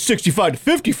 65. It went 65 to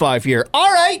 55 here.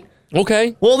 All right.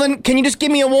 Okay. Well, then, can you just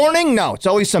give me a warning? No, it's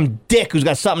always some dick who's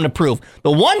got something to prove.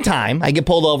 The one time I get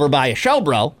pulled over by a show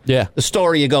bro, Yeah. the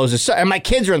story goes is, and my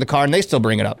kids are in the car and they still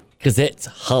bring it up. Because it's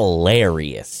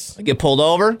hilarious. I get pulled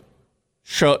over.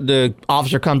 The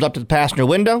officer comes up to the passenger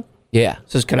window. Yeah.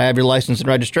 Says, "Can I have your license and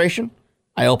registration?"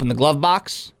 I open the glove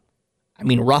box. I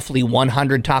mean, roughly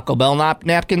 100 Taco Bell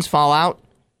napkins fall out.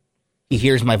 He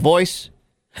hears my voice.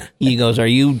 He goes, "Are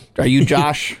you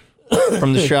Josh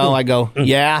from the show?" I go,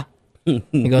 "Yeah."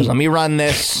 He goes, "Let me run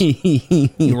this."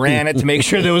 He ran it to make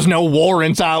sure there was no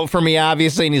warrants out for me,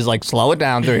 obviously. And he's like, "Slow it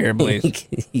down through here, please."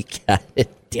 You got it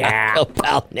down.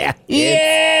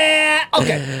 Yeah.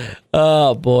 Okay.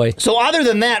 Oh, boy. So other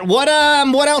than that, what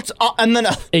else? And then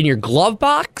In your glove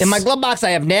box? in my glove box,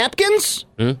 I have napkins,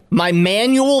 my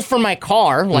manual for my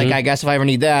car, like I guess if I ever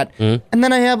need that, and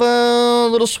then I have a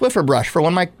little Swiffer brush for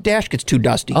when my dash gets too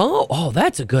dusty. Oh,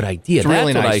 that's a good idea. It's That's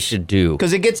really what I nice. should do.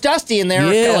 Because it gets dusty in there,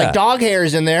 Yeah. kinda like dog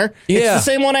hairs in there. It's Yeah. the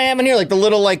same one I have in here, like the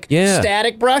little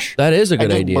static brush. That is a I good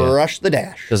just idea. brush the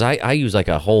dash. Because I use like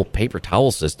a whole paper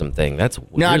towel system thing. That's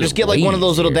No, yours just is get like way one of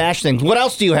those little easier. dash things. What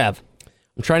else do you have?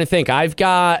 I'm trying to think. I've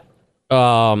got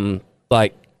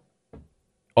like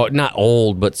not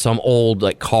old, but some old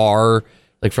like car,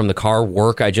 like from the car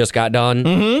work I just got done.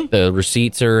 Mm-hmm. The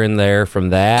receipts are in there from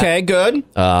that. Okay, good.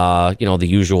 The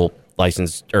usual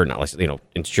license or not license,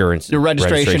 insurance, The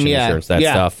registration, yeah. insurance, that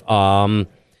Yeah. stuff.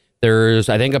 There's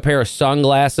I think a pair of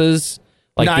sunglasses,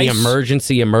 like the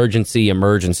Nice.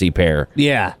 emergency pair.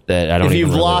 Yeah. That I don't. If even you've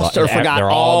really lost or forgot they're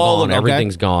all all of gone. them, okay.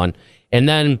 Everything's gone. And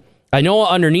then I know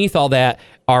underneath all that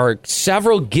are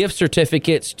several gift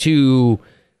certificates to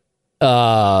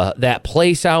that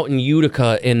place out in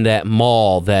Utica in that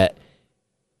mall that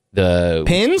the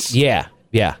Pins? Yeah.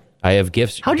 I have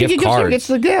gifts. How'd you gift get gift cards. certificates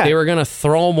like that? They were gonna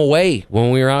throw them away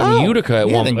when we were out in Utica at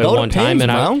then one go to time, Pins,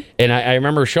 and bro. I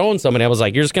remember showing somebody. I was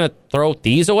like, "You're just gonna throw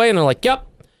these away?" And they're like, "Yep."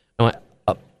 I went,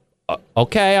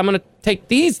 "Okay, I'm gonna take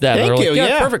these then." Thank They're like, you,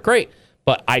 yeah. perfect, great.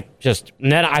 But I just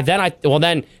then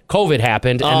COVID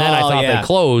happened, and then I thought yeah. they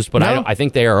closed, but No. I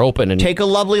think they are open. And Take a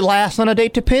lovely lass on a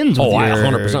date to Pins. With I your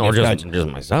 100% or gift cards. just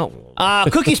myself.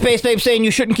 Cookie Space Babe saying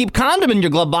you shouldn't keep condom in your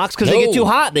glove box because they No. get too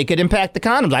hot. They could impact the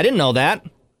condoms. I didn't know that.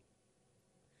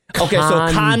 Okay, so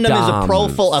condom is a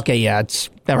Condoms. Okay, yeah, it's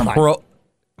never mind.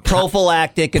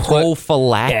 Prophylactic. It's what-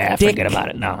 Prophylactic. Yeah, forget about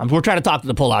it. No, we're trying to talk to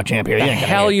the pullout champ here. The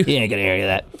hell He ain't gonna hear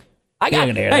that. I You got. ain't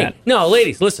gonna hear Hey, that. no,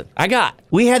 ladies, listen. I got.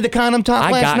 We had the condom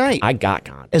talk last night. I got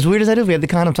con. As weird as that is, we had the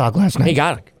condom talk last night. Hey,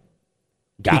 got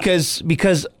it.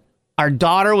 Because our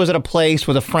daughter was at a place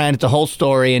with a friend. It's a whole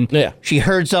story, and Yeah. she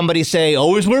heard somebody say,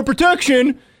 "Always wear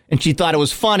protection," and she thought it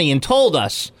was funny and told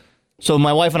us. So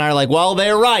my wife and I are like, "Well,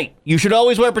 they're right. You should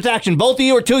always wear protection. Both of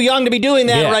you are too young to be doing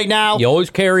that Yeah. right now." You always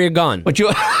carry a gun. But you,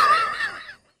 that's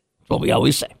what we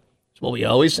always say. That's what we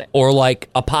always say. Or like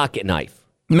a pocket knife.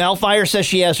 Melfire says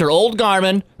she has her old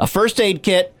Garmin, a first aid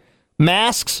kit,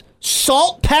 masks,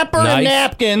 salt, pepper, and Nice.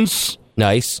 napkins.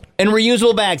 Nice. And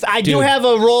reusable bags. I do Dude. have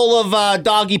a roll of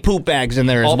doggy poop bags in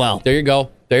there as well. There you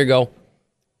go.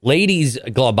 Ladies'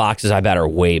 glove boxes, I bet, are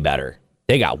way better.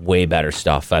 They got way better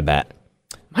stuff, I bet.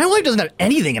 My wife doesn't have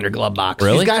anything in her glove box.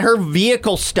 Really? She's got her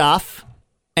vehicle stuff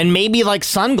and maybe like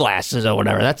sunglasses or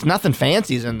whatever. That's nothing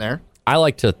fancy's in there. I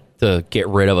like to get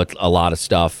rid of a lot of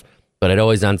stuff, but it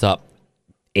always ends up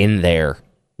in there.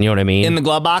 You know what I mean? In the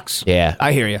glove box? Yeah.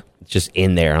 I hear you. It's just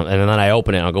in there. And then I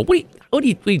open it and I'll go, what are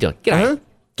you doing? Get out of here.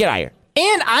 Get out of here.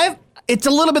 And it's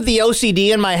a little bit the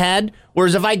OCD in my head,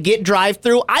 whereas if I get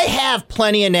drive-through, I have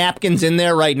plenty of napkins in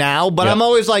there right now, but Yep. I'm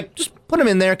always like, just put them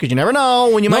in there because you never know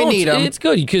when you might need them. It's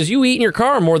good because you eat in your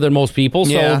car more than most people.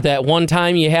 So Yeah. that one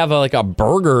time you have a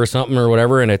burger or something or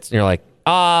whatever, and you're like,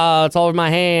 it's all over my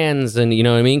hands. And you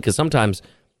know what I mean? Because sometimes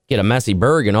you get a messy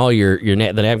burger and all the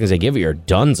napkins they give you are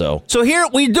donezo. So here,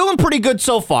 we're doing pretty good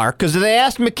so far because they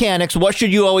asked mechanics, what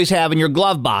should you always have in your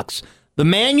glove box? The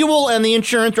manual and the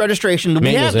insurance registration. We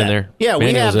Manual's have that. in there. Yeah, we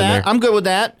Manual's have in that. there. I'm good with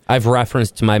that. I've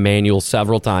referenced to my manual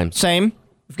several times. Same.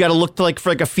 You've got to look for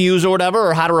like a fuse or whatever,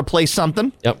 or how to replace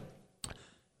something. Yep.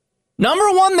 Number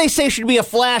one, they say should be a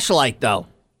flashlight, though.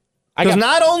 I Because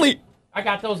got- not only... I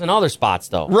got those in other spots,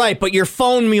 though. Right, but your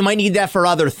phone, you might need that for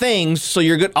other things, so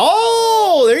you're good.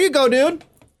 Oh, there you go, dude.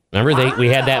 Remember, we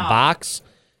had that box?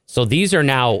 So these are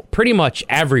now pretty much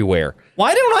everywhere.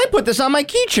 Why don't I put this on my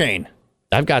keychain?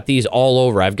 I've got these all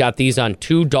over. I've got these on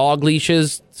 2 dog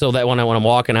leashes so that when I'm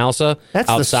walking Elsa That's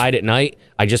the outside at night,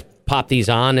 I just pop these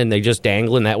on and they just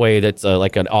dangle in that way. That's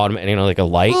like an automatic, like a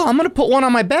light. Oh, I'm going to put one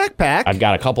on my backpack. I've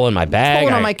got a couple in my bag. Put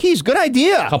one on my keys. Good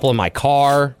idea. A couple in my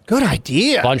car. Good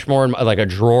idea. A bunch more in like a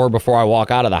drawer before I walk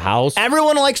out of the house.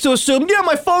 Everyone likes to assume,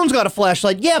 my phone's got a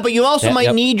flashlight. Yeah, but you also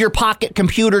might need your pocket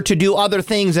computer to do other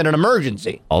things in an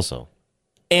emergency. Also.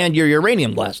 And your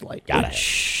uranium glass light. Got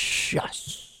it.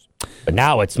 Yes. But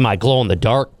now it's my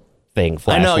glow-in-the-dark thing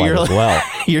flashlight as well.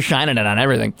 You're shining it on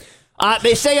everything.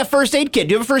 They say a first aid kit.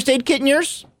 Do you have a first aid kit in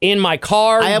yours? In my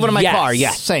car? I have one in my car.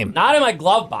 Yeah, same. Not in my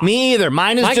glove box. Me either.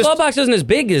 My glove box isn't as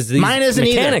big as these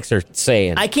mechanics are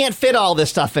saying. I can't fit all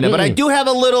this stuff in it, but I do have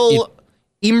a little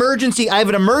emergency. I have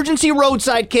an emergency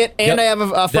roadside kit, and I have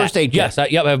a first aid kit. Yes, I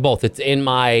have both. It's in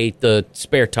the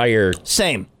spare tire.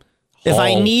 Same. If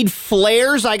I need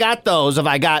flares, I got those. If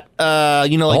I got,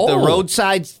 the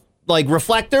roadside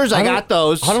reflectors, I got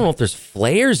those. I don't know if there's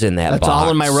flares in that box. That's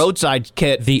all in my roadside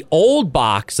kit. The old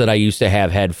box that I used to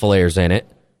have had flares in it.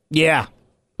 Yeah.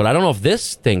 But I don't know if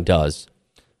this thing does.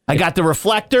 I got the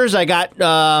reflectors. I got,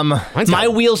 my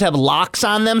wheels have locks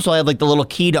on them, so I have the little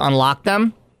key to unlock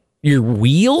them. Your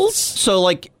wheels?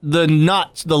 So the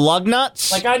nuts, the lug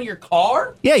nuts. Like on your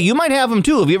car? Yeah, you might have them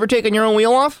too. Have you ever taken your own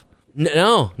wheel off?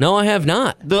 No, I have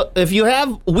not. If you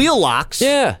have wheel locks,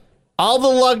 all the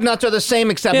lug nuts are the same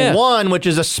except one, which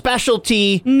is a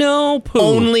specialty. No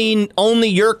poo. Only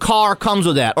your car comes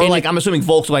with that. Or I'm assuming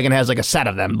Volkswagen has a set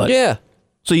of them. But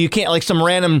so you can't some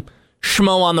random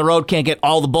schmo on the road can't get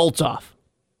all the bolts off.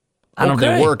 I don't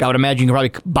know if they work. I would imagine you can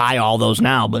probably buy all those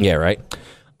now. But yeah, right.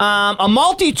 A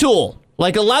multi-tool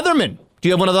like a Leatherman. Do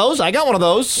you have one of those? I got one of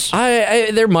those.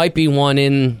 There might be one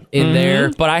in there,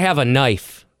 but I have a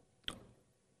knife.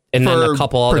 And then a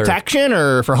couple other protection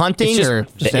or for hunting or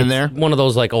just in there. One of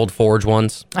those old forge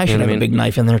ones. I should have a big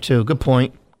knife in there too. Good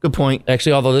point.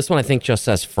 Actually, although this one I think just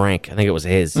says Frank. I think it was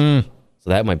his. So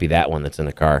that might be that one that's in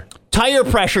the car. Tire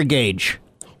pressure gauge.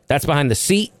 That's behind the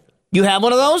seat. You have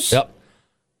one of those? Yep.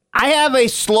 I have a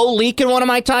slow leak in one of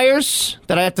my tires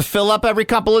that I have to fill up every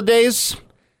couple of days.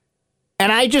 And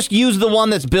I just use the one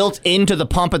that's built into the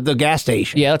pump at the gas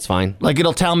station. Yeah, that's fine.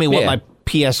 It'll tell me what my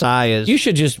PSI is. You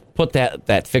should just put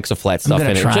that Fix-A-Flat stuff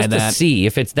in it just to see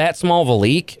if it's that small of a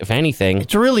leak, if anything.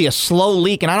 It's really a slow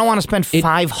leak, and I don't want to spend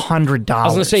 $500. I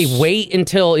was going to say wait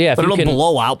until, but it'll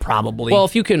blow out probably. Well,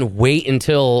 if you can wait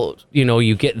until,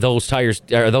 you get those tires,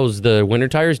 are those the winter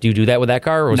tires? Do you do that with that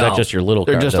car, or was that just your little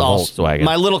car? They're just all Volkswagen?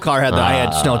 My little car had I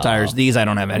had snow tires. These, I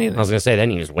don't have any of them. I was going to say,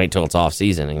 then you just wait till it's off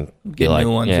season and get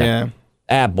new ones, yeah.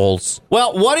 Bulls.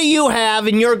 Well, what do you have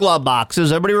in your glove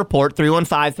boxes? Everybody report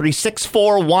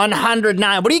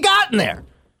 315-364-109. What do you got in there?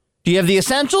 Do you have the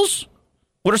essentials?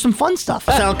 What are some fun stuff?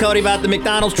 I tell Cody about the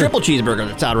McDonald's triple cheeseburger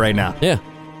that's out right now. Yeah.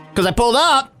 Because I pulled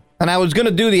up and I was going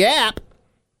to do the app.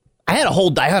 I had a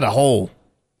whole your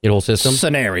whole system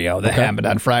scenario that happened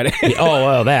on Friday.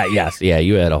 Yes. Yeah,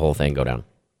 you had a whole thing go down.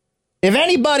 If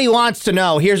anybody wants to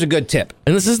know, here's a good tip.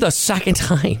 And this is the second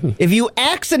time. If you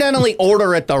accidentally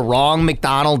order at the wrong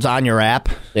McDonald's on your app,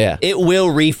 it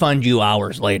will refund you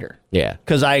hours later. Yeah.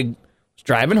 Because I was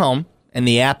driving home, and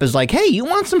the app is like, hey, you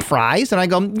want some fries? And I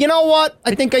go, you know what?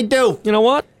 I think I do. You know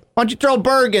what? Why don't you throw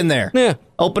Berg in there? Yeah.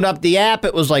 Open up the app.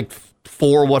 It was like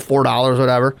 $4,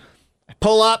 whatever. I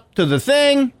pull up to the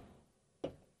thing.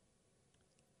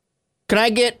 Can I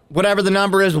get whatever the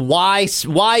number is,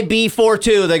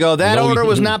 YB42? They go, that order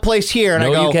was not placed here. And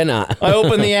I go, you cannot. I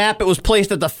open the app. It was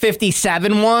placed at the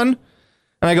 57 one.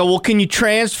 And I go, well, can you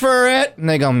transfer it? And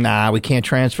they go, nah, we can't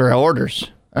transfer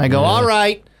orders. And I go, all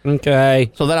right.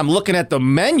 Okay. So then I'm looking at the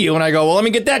menu, and I go, well, let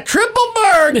me get that triple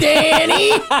Berg,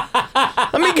 Danny.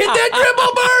 Let me get that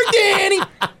triple Berg, Danny.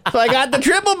 So I got the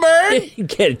triple Berg.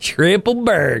 Get a triple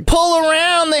Berg. Pull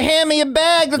around, they hand me a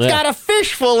bag that's got a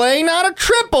fish fillet, not a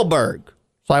triple Berg.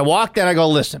 So I walked in, I go,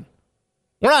 listen,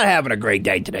 we're not having a great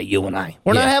day today, you and I.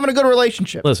 We're not having a good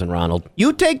relationship. Listen, Ronald.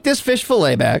 You take this fish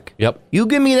fillet back. Yep. You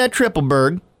give me that triple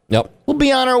Berg. Yep. We'll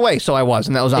be on our way. So I was,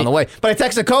 and that was on the way. But I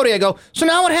texted Cody, I go, so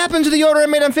now what happens to the order I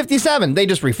made on 57? They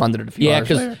just refunded it a few hours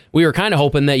later. Yeah, because we were kind of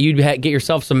hoping that you'd get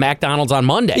yourself some McDonald's on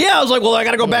Monday. Yeah, I was like, well, I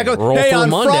got to go back. Hey, on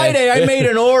Monday. Friday, I made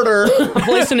an order. I'm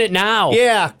placing it now.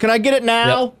 Yeah, can I get it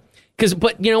now? Yep.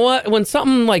 But you know what? When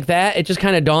something like that, it just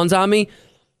kind of dawns on me,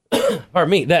 pardon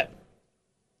me, that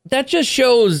just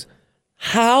shows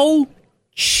how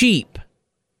cheap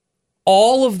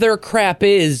all of their crap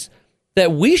is,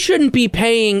 that we shouldn't be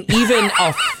paying even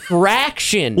a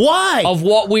fraction of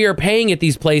what we are paying at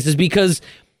these places, because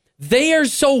they are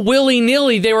so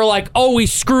willy-nilly. They were like, oh, we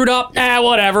screwed up.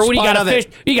 Whatever. What do you got, a fish?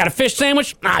 You got a fish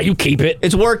sandwich? You keep it.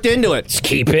 It's worked into it. Just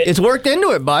keep it. It's worked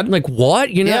into it, bud. Like,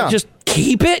 what? You're not just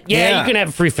keep it? Yeah, you can have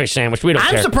a free fish sandwich. We don't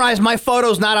care. I'm surprised my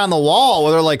photo's not on the wall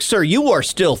where they're like, sir, you are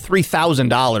still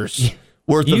 $3,000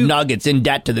 worth of nuggets in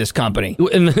debt to this company.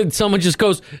 And then someone just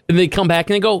goes, and they come back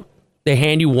and they go, they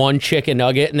hand you one chicken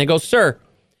nugget and they go, sir,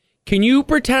 can you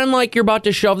pretend like you're about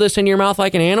to shove this in your mouth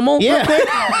like an animal?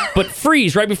 Yeah. But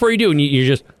freeze right before you do, and you're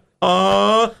just,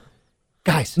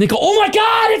 guys. And they go, oh my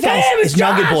God, it's him! It's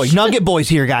Nugget Josh! Boy. Nugget Boy's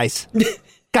here, guys.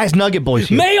 Guys, Nugget Boy's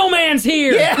here. Mailman's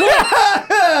here!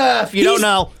 Yeah. If you don't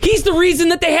know. He's the reason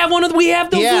that they have we have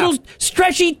those little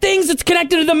stretchy things that's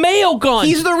connected to the mail gun.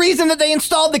 He's the reason that they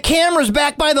installed the cameras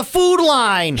back by the food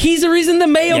line. He's the reason the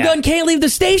mail gun can't leave the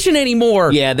station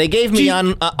anymore. Yeah, they gave me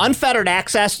unfettered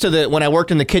access to when I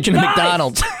worked in the kitchen at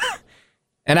McDonald's.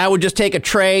 And I would just take a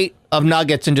tray of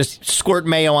nuggets and just squirt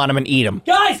mayo on them and eat them.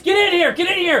 Guys, get in here!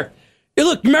 Get in here! Hey,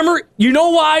 look, remember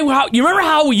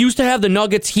how we used to have the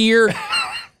nuggets here?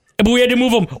 But we had to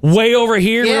move them way over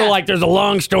here. Yeah. We were like, there's a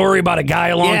long story about a guy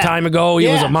a long time ago. He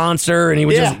was a monster, and he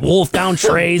would just wolf down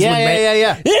trays.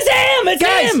 Yeah. It's him!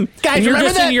 Guys, and you're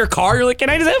remember just in your car. You're like, can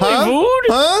I just have my food?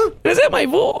 Huh? Can I just have my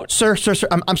food? Sir,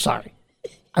 I'm sorry.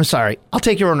 I'm sorry. I'll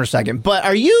take your order in a second. But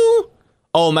are you...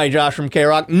 Oh, my Josh from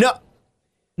K-Rock? No,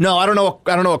 I don't know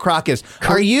what Croc is.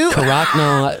 Are you... Croc?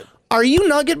 No. Are you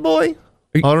Nugget Boy?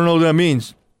 I don't know what that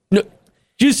means. No.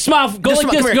 Just smile. Go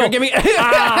like this. Go. Give me...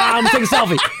 I'm taking a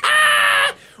selfie.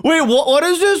 Wait, what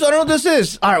is this? I don't know what this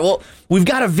is. All right, well, we've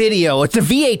got a video. It's a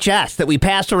VHS that we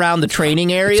passed around the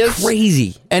training areas. It's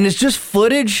crazy. And it's just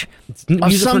footage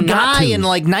of some guy in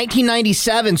like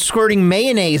 1997 squirting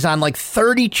mayonnaise on like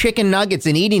 30 chicken nuggets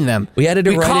and eating them. We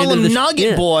call him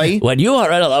Nugget Boy. When you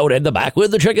are alone in the back with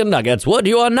the chicken nuggets, what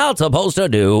you are not supposed to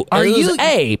do is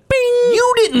bing.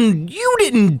 You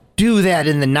didn't do that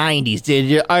in the 90s, did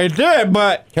you? I did,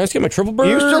 but... Can I just get my triple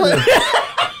burger? You still...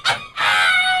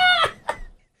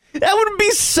 That would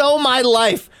be so my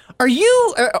life. Are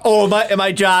you... am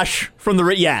I Josh from the...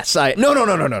 Yes, I... No.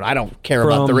 I don't care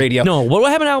about the radio. No,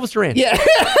 what happened to Elvis Duran? Yeah.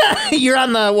 You're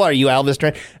on the... What, are you Elvis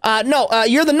Duran? No,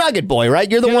 you're the Nugget Boy, right?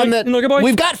 You're the one that... Nugget Boy?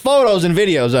 We've got photos and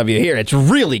videos of you here. It's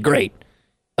really great.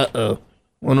 Uh-oh.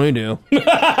 What do we do? They're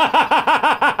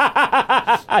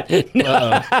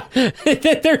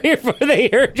here for they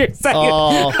heard you say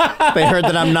they heard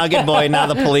that I'm Nugget Boy. Now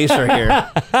the police are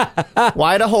here.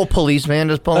 Why the whole police van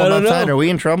just pull him outside? Are we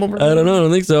in trouble? I don't know. I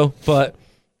don't think so. But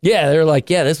yeah, they're like,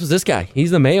 this was this guy. He's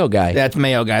the Mayo guy. That's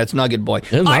Mayo guy. It's Nugget Boy.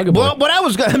 Nugget Boy. What I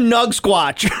was going to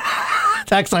Nugsquatch.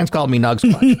 Text line's called me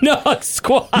Nugsquatch.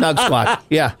 Nugsquatch.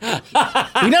 Yeah.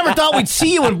 We never thought we'd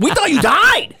see you, and we thought you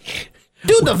died.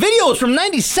 Dude, the video was from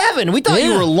 97. We thought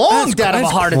you were long dead of a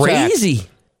heart attack. Crazy.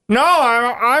 No,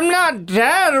 I'm not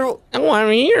dead. Oh,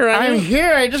 I'm here. I'm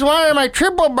here. I just wanted my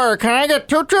triple burger. Can I get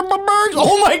 2 triple burgers?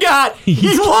 Oh, my God.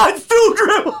 He wants 2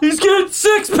 triple. He's getting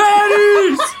 6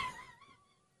 patties.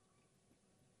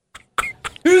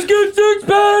 He's getting 6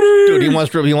 patties. Dude, he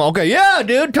wants triple. Okay, yeah,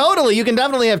 dude, totally. You can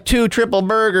definitely have 2 triple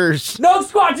burgers.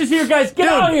 Nugsquatch is here, guys. Get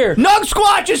out here.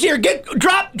 Nugsquatch is here.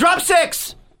 Drop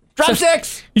 6. Drop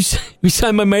 6. You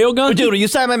signed my mail gun? Dude, will you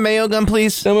sign my mail gun,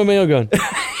 please? Sign my mail gun.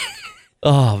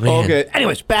 Oh, man. Okay.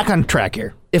 Anyways, back on track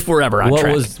here, if we're ever on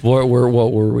track. What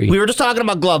were we? We were just talking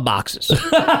about glove boxes.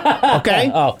 Okay?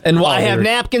 I have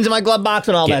napkins in my glove box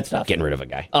and all that stuff. Getting rid of a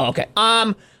guy. Oh, okay.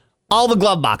 All the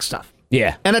glove box stuff.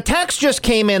 Yeah. And a text just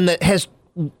came in that has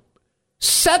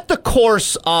set the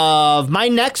course of my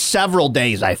next several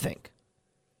days, I think.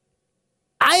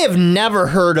 I have never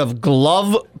heard of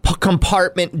glove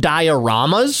compartment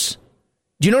dioramas.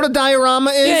 Do you know what a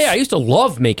diorama is? Yeah, I used to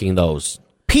love making those.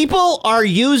 People are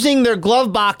using their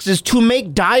glove boxes to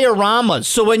make dioramas.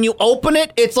 So when you open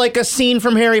it, it's like a scene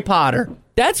from Harry Potter.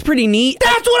 That's pretty neat.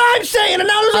 That's what I'm saying. And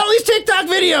now there's all these TikTok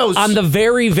videos. On the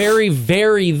very, very,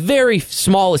 very, very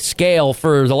smallest scale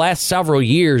for the last several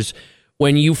years,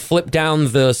 when you flip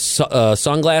down the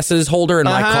sunglasses holder in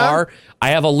my car,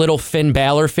 I have a little Finn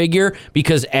Balor figure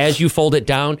because as you fold it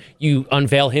down, you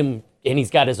unveil him and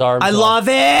he's got his arms. I love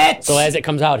it. So as it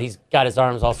comes out, he's got his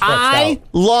arms all stretched out. I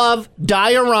love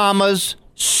dioramas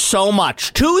so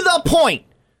much to the point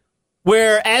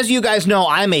where, as you guys know,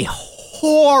 I'm a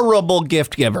horrible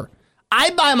gift giver. I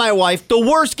buy my wife the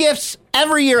worst gifts.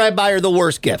 Every year I buy her the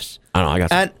worst gifts. I don't know. I got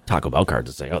some Taco Bell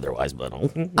cards to say otherwise, but all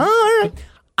right.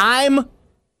 I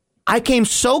came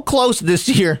so close this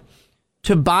year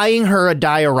to buying her a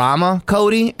diorama,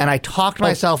 Cody, and I talked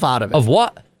myself out of it. Of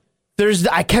what?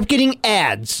 I kept getting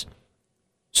ads.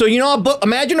 So,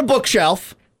 imagine a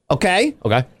bookshelf, okay?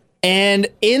 Okay. And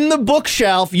in the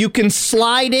bookshelf, you can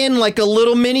slide in like a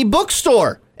little mini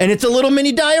bookstore. And it's a little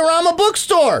mini diorama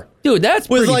bookstore. Dude, that's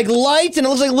with like lights, and it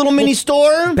looks like a little mini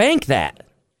store. Bank that.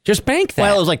 Just bank that.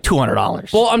 Well, it was like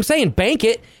 $200. Well, I'm saying bank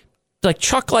it. Like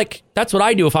Chuck, like that's what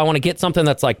I do if I want to get something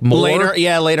that's like more later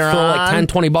throw on, like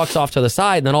 $10-20 off to the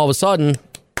side, and then all of a sudden.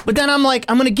 But then I'm like,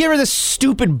 I'm gonna give her this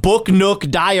stupid Book Nook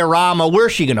diorama.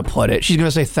 Where's she gonna put it? She's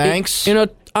gonna say thanks in a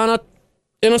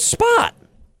spot.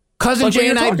 Cousin Like Jay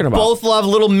and I both love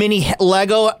little mini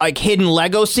Lego, like hidden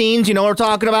Lego scenes. You know what we're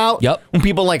talking about? Yep. When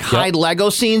people like hide Lego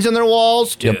scenes in their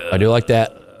walls. Yep, I do like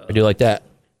that.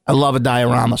 I love a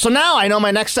diorama. So now I know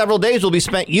my next several days will be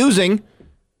spent using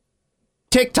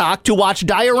TikTok to watch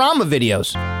diorama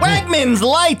videos. Wegmans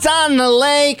Lights on the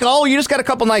Lake. Oh, you just got a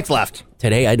couple nights left.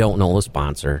 Today, I don't know the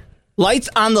sponsor.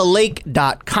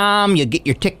 LightsOnTheLake.com. You get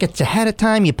your tickets ahead of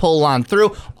time. You pull on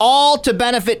through. All to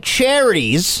benefit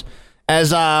charities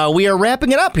as we are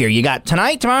wrapping it up here. You got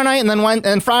tonight, tomorrow night, and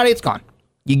then Friday it's gone.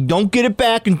 You don't get it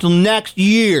back until next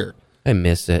year. I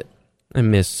miss it. I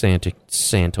miss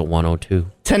Santa 102.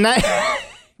 Tonight,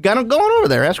 gotta go on over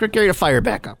there. Ask Rick Gary to fire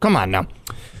back up. Come on now.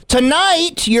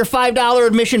 Tonight, your $5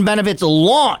 admission benefits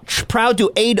launch. Proud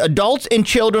to aid adults and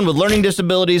children with learning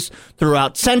disabilities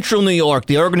throughout Central New York.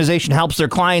 The organization helps their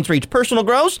clients reach personal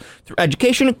growth through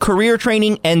education, career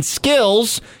training, and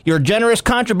skills. Your generous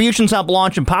contributions help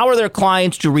Launch empower their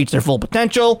clients to reach their full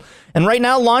potential. And right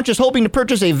now, Launch is hoping to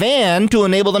purchase a van to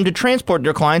enable them to transport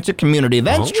their clients to community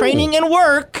events, training, and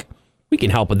work. We can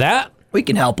help with that. We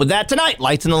can help with that tonight.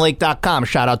 LightsOnTheLake.com.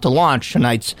 Shout out to Launch,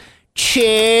 tonight's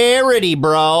charity,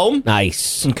 bro.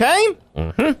 Nice. Okay?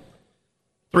 Mm-hmm.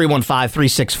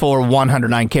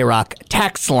 315-364-109 K-Rock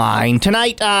text line.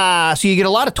 Tonight, so you get a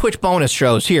lot of Twitch bonus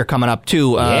shows here coming up,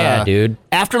 too. Yeah, dude.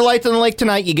 After Lights on the Lake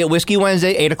tonight, you get Whiskey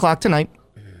Wednesday, 8 o'clock tonight.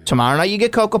 Tomorrow night, you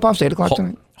get Cocoa Puffs, 8 o'clock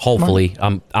tonight. Hopefully.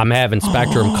 I'm having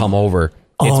Spectrum come over.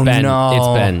 It's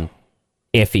been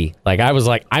iffy. Like, I was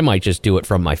like, I might just do it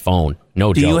from my phone.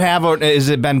 No joke. Do you have, has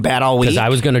it been bad all week? Because I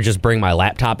was going to just bring my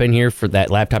laptop in here for that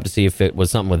laptop to see if it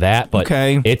was something with that. But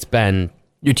it's been...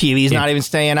 Your TV's not even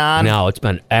staying on? No, it's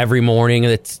been every morning.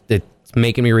 It's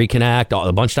making me reconnect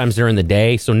a bunch of times during the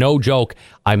day. So no joke,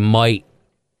 I might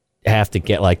have to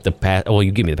get like the pass. Well,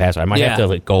 you give me the password. I might have to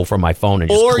like, go from my phone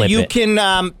and just clip it. Or you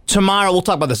can, tomorrow, we'll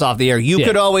talk about this off the air. You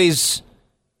could always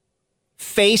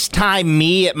FaceTime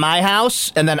me at my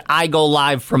house, and then I go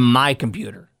live from my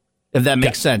computer. If that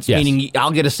makes sense. Yes. Meaning,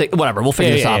 I'll get whatever. We'll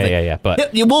figure this out. Yeah.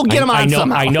 But we'll get them on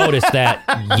somehow. I noticed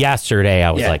that yesterday.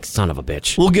 I was like, son of a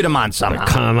bitch. We'll get them on somehow.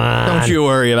 Come on. Don't you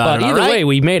worry about it. But either way,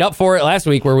 we made up for it last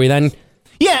week where we then...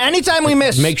 Yeah, anytime we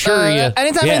miss... Make sure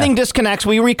anytime anything disconnects,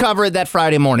 we recover it that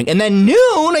Friday morning. And then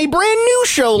noon, a brand new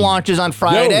show launches on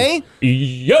Friday.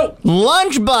 Yo!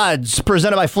 Lunch Buds,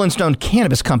 presented by Flintstone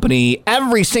Cannabis Company.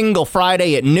 Every single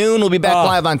Friday at noon. We'll be back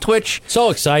live on Twitch. So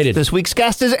excited. This week's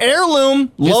guest is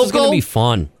Heirloom. This is going to be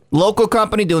fun. Local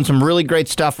company doing some really great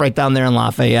stuff right down there in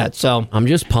Lafayette. So I'm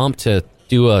just pumped to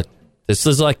do this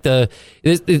is like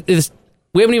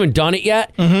we haven't even done it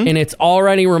yet, and it's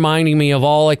already reminding me of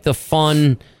all like the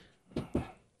fun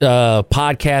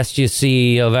podcasts you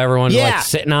see of everyone like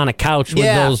sitting on a couch with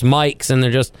those mics, and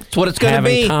they're just it's what it's gonna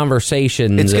having be.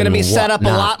 Conversations. It's going to be set up a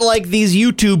lot like these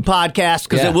YouTube podcasts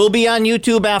because it will be on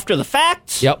YouTube after the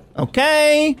fact. Yep.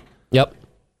 Okay. Yep.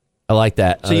 I like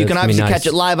that. So you can obviously catch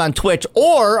it live on Twitch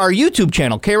or our YouTube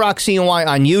channel, K-Rock CNY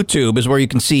on YouTube is where you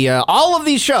can see all of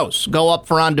these shows go up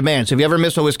for on demand. So if you ever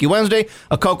miss a Whiskey Wednesday,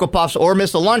 a Cocoa Puffs, or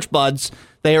miss a Lunch Buds,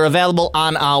 they are available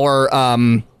on our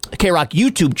K-Rock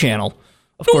YouTube channel.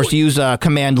 Of course, use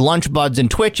command Lunch Buds in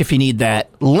Twitch if you need that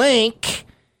link.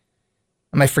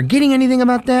 Am I forgetting anything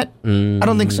about that? I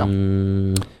don't think so.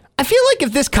 I feel like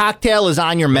if this cocktail is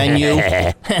on your menu,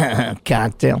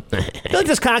 cocktail. I feel like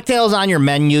this cocktail is on your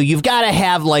menu, you've got to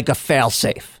have like a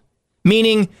fail-safe.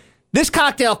 Meaning, this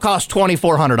cocktail costs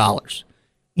 $2,400.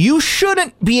 You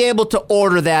shouldn't be able to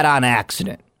order that on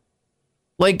accident.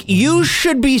 Like, you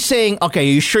should be saying, okay,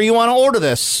 are you sure you want to order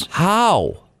this?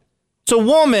 How? It's a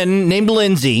woman named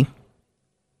Lindsay.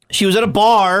 She was at a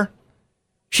bar.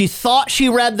 She thought she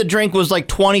read the drink was like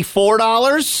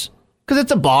 $24. Because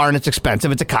it's a bar and it's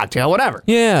expensive. It's a cocktail, whatever.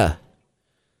 Yeah.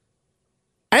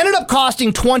 I ended up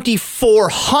costing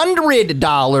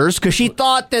 $2,400 because she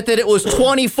thought that it was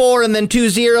 24 and then 2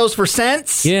 zeros for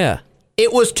cents. Yeah.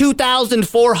 It was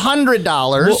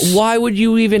 $2,400. Why would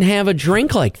you even have a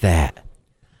drink like that?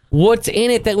 What's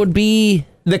in it that would be...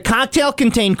 The cocktail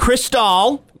contained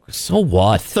Cristal. So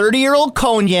what? 30-year-old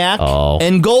cognac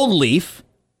and gold leaf.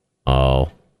 Oh.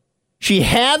 She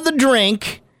had the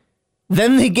drink...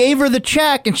 Then they gave her the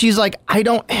check, and she's like, I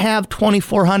don't have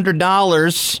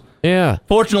 $2,400. Yeah.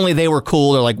 Fortunately, they were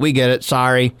cool. They're like, we get it.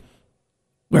 Sorry.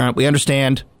 We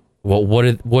understand. Well, what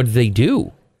did they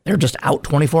do? They're just out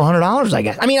 $2,400, I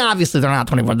guess. I mean, obviously they're not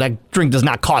 $2,400. That drink does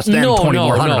not cost them $2,400.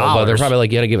 No, but they're probably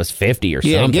like, you got to give us 50 or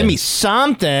something. Yeah, give me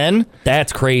something.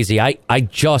 That's crazy. I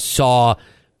just saw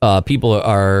people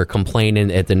are complaining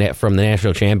from the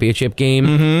national championship game.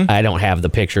 Mm-hmm. I don't have the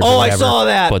pictures. Oh, or whatever, I saw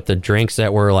that. But the drinks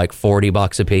that were like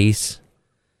 $40 a piece,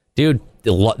 dude.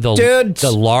 The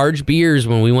large beers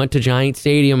when we went to Giant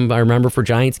Stadium, I remember for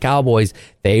Giants Cowboys,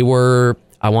 they were,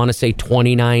 I want to say,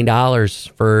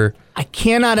 $29 for. I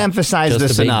cannot emphasize just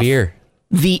this a big enough. Beer.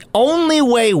 The only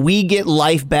way we get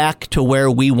life back to where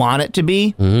we want it to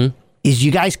be is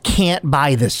you guys can't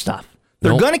buy this stuff.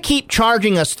 They're going to keep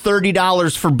charging us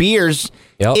 $30 for beers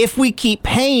if we keep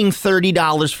paying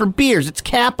 $30 for beers. It's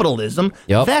capitalism.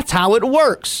 That's how it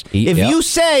works. If you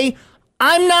say,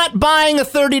 I'm not buying a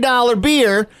 $30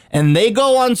 beer, and they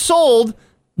go unsold,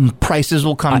 prices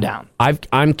will come down.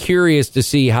 I'm curious to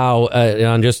see how,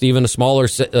 on just even a smaller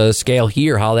scale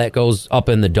here, how that goes up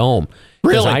in the Dome.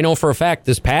 Really? I know for a fact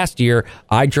this past year,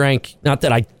 I drank, not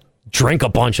that I drank a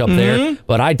bunch up there,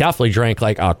 but I definitely drank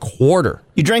like a quarter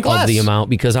you drank of less. the amount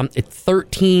because it's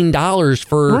 $13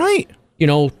 for,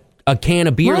 a can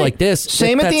of beer like this.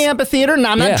 Same at the amphitheater.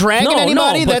 Now, I'm not dragging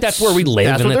anybody. But that's where we live.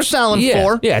 That's what they're selling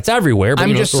for. Yeah, it's everywhere. But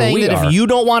I'm just saying that if you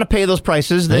don't want to pay those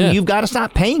prices, then you've got to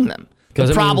stop paying them.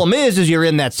 The problem is you're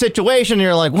in that situation and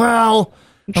you're like, well,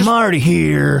 I'm already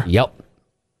here. I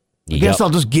guess I'll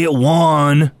just get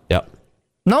one.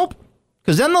 Nope.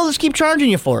 Because then they'll just keep charging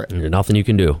you for it. There's nothing you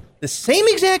can do. The same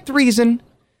exact reason,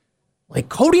 like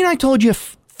Cody and I told you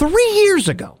 3 years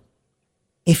ago,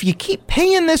 if you keep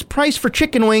paying this price for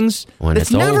chicken wings, it's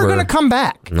never going to come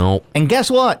back. No. And guess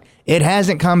what? It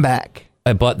hasn't come back.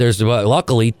 But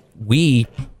luckily, we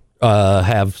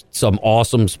have some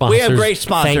awesome sponsors. We have great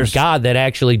sponsors. Thank God that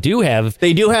actually do have.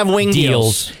 They do have wing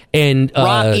deals. And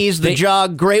Rockies, the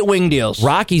Jug, great wing deals.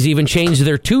 Rockies even changed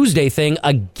their Tuesday thing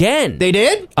again. They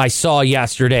did? I saw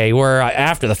yesterday where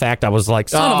after the fact I was like,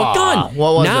 son of a gun.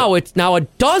 What was it's now a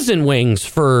dozen wings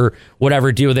for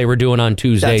whatever deal they were doing on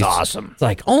Tuesdays. That's awesome. It's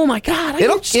like, oh my God.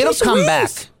 It'll come back.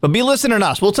 But be listening to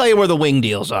us. We'll tell you where the wing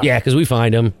deals are. Yeah, because we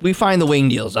find them. We find the wing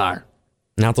deals are.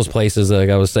 Not those places like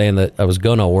I was saying that I was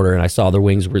going to order, and I saw the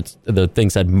wings where the thing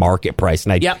said market price,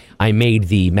 and I made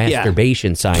the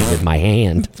masturbation sign with my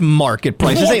hand. It's market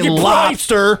price. This ain't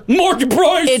lobster. Market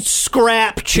price. It's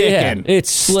scrap chicken. Yeah, it's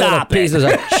split pieces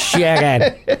of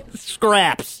chicken.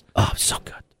 Scraps. Oh, so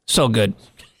good. So good.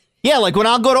 Yeah, like when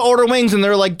I'll go to order wings and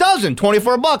they're like dozen,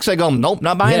 $24. I go, nope,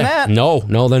 not buying that. No,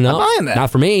 they're not. Not buying that.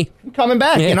 Not for me. I'm coming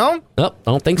back, you know? Nope,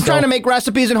 don't think I'm trying to make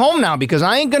recipes at home now because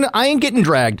I ain't getting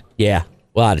dragged. Yeah.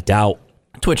 Without a doubt.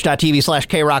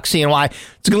 Twitch.tv/KRockCNY.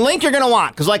 It's a link you're going to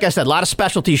want because, like I said, a lot of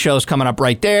specialty shows coming up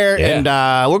right there. Yeah.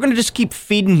 And we're going to just keep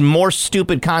feeding more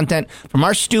stupid content from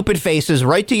our stupid faces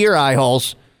right to your eye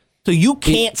holes so you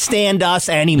can't stand us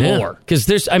anymore. Because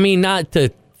there's, not to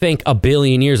think a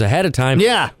billion years ahead of time.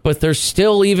 Yeah. But there's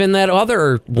still even that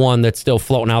other one that's still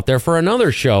floating out there for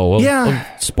another show of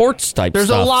sports type There's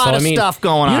stuff. There's a lot of stuff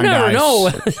going on, You never guys.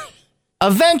 know.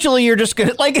 Eventually, you're just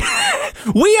going to, like,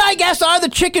 I guess, are the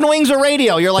chicken wings of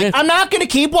radio. You're like, I'm not going to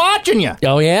keep watching you.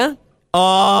 Oh, yeah?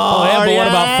 Oh, yeah, but what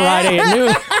about Friday at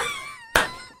noon?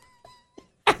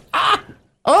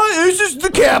 This is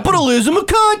the capitalism of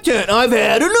content. I've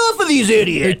had enough of these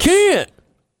idiots. You can't.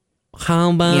 How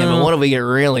about... Yeah, but what if we get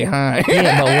really high?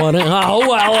 Yeah, but what... Oh,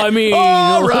 well,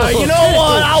 All right, you know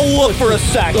what? I'll look for a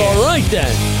second. All right,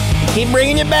 then. Keep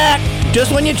bringing you back.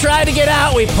 Just when you try to get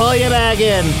out, we pull you back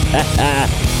in.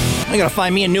 I gotta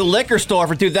find me a new liquor store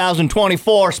for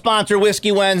 2024. Sponsor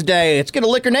Whiskey Wednesday. It's got a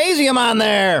Liquornasium on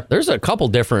there. There's a couple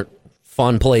different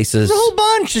fun places. There's a whole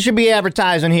bunch that should be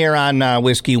advertising here on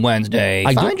Whiskey Wednesday.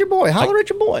 Find your boy. Holler at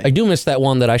your boy. I do miss that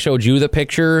one that I showed you the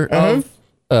picture of.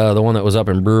 The one that was up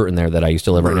in Brewerton there that I used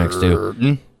to live right next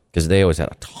to. Because they always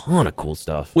had a ton of cool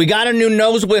stuff. We got a new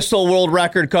nose whistle world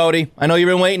record, Cody. I know you've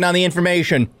been waiting on the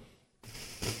information.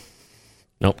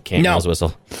 Nope, can't nose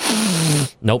whistle.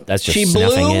 Nope, that's just she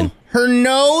snuffing blew in. Her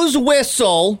nose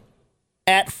whistle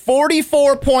at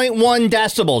 44.1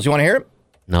 decibels. You want to hear it?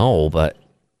 No, but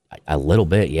a little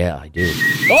bit, yeah, I do.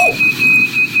 Oh!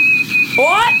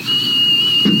 What?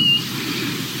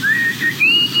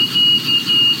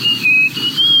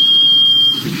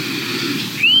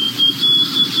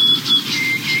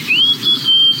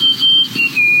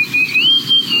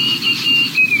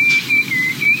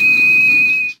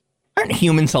 Aren't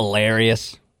humans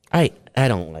hilarious? I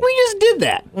don't like... We just did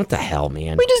that. What the hell,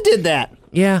 man? We just did that.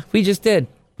 Yeah, we just did.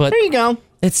 But there you go.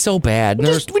 It's so bad. We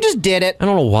just did it. I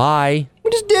don't know why.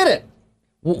 We just did it.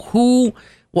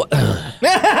 What? What's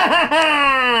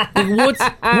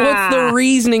the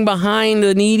reasoning behind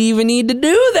the need to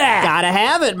do that? Gotta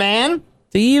have it, man.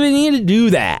 To even need to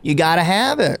do that. You gotta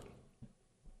have it.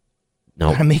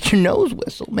 No. Gotta make your nose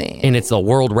whistle, man. And it's a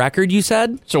world record, you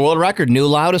said? It's a world record, new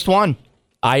loudest one.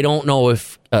 I don't know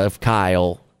if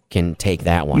Kyle can take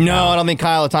that one No, down. I don't think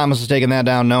Kyle Thomas is taking that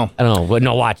down, no. I don't know, but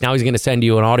no, watch. Now he's going to send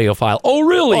you an audio file. Oh,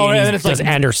 really? Oh, and he it's does like,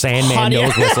 Ender Sandman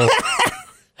nose whistle.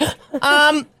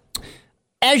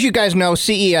 As you guys know,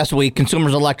 CES Week,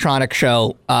 Consumers Electronic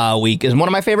Show Week, is one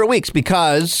of my favorite weeks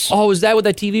because... Oh, is that what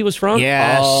that TV was from?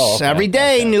 Yes. Oh, okay, Every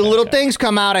day, new little things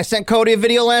come out. I sent Cody a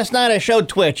video last night. I showed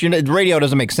Twitch. You know, radio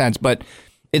doesn't make sense, but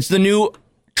it's the new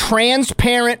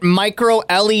transparent micro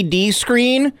LED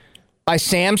screen by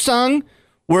Samsung,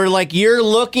 where like you're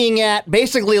looking at,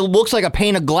 basically it looks like a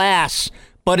pane of glass,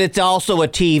 but it's also a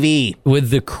TV. With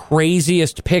the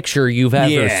craziest picture you've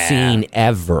ever seen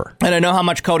ever. And I know how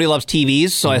much Cody loves TVs,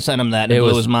 so I sent him that. It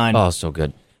blew his mind. Oh, so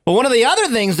good. But one of the other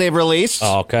things they've released,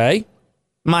 Okay.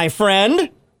 my friend,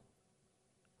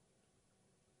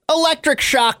 electric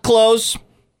shock clothes.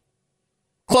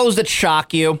 Clothes that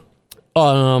shock you.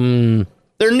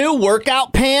 They're new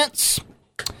workout pants.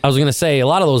 I was going to say, a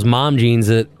lot of those mom jeans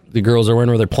that the girls are wearing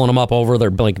where they're pulling them up over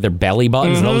their belly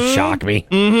buttons, those shock me.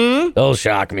 Mm-hmm. Those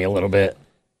shock me a little bit.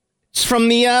 It's from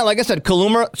the, like I said,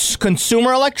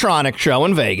 Consumer Electronics Show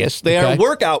in Vegas. They are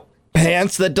workout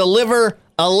pants that deliver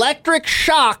electric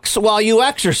shocks while you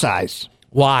exercise.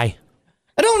 Why?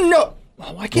 I don't know.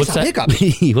 Oh, I can't stop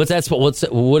hiccuping. What is that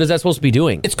supposed to be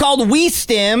doing? It's called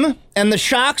WeStim, and the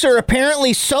shocks are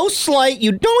apparently so slight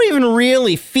you don't even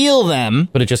really feel them.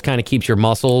 But it just kind of keeps your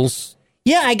muscles...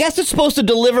 Yeah, I guess it's supposed to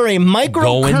deliver a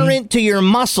microcurrent to your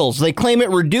muscles. They claim it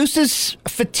reduces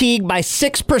fatigue by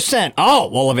 6%. Oh,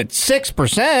 well, if it's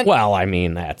 6%... Well, I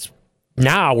mean, that's...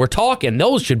 Now we're talking.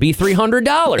 Those should be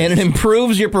 $300. And it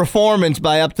improves your performance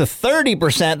by up to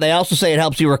 30%. They also say it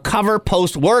helps you recover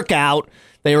post-workout.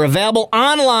 They are available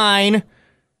online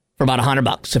for about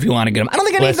 $100 if you want to get them. I don't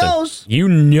think I need those. You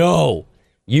know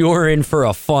you're in for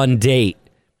a fun date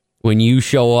when you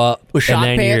show up with shock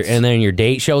pants, and then your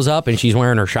date shows up and she's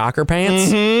wearing her shocker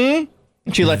pants. Mm-hmm.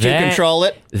 And she lets you control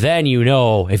it. Then you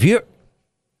know if you...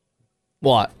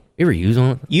 What? You ever use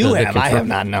one? You have. I have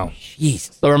not, no.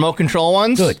 Jesus. The remote control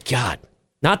ones? Good God.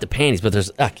 Not the panties, but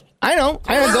there's... I know.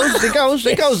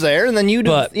 It goes there, and then you do...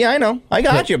 But, yeah, I know. I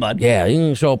got you, bud. Yeah, you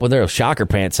can show up with their shocker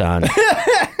pants on.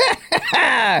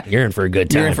 You're in for a good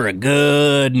time. You're in for a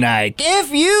good night.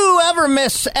 If you ever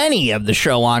miss any of the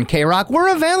show on K-Rock,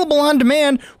 we're available on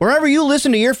demand wherever you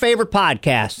listen to your favorite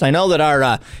podcasts. I know that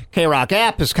our K-Rock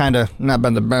app has kind of not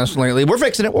been the best lately. We're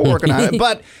fixing it. We're working on it.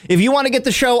 But if you want to get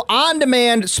the show on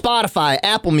demand, Spotify,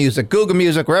 Apple Music, Google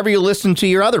Music, wherever you listen to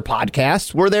your other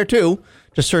podcasts, we're there too.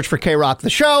 Just search for K-Rock the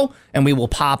Show, and we will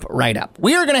pop right up.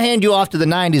 We are going to hand you off to the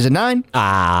 90s at 9.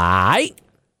 Aight.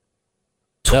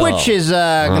 Twitch is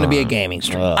going to be a gaming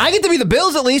stream. I get to be the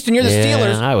Bills at least, and you're the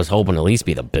Steelers. I was hoping to at least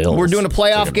be the Bills. We're doing a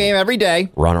playoff game every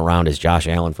day. Run around as Josh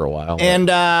Allen for a while. And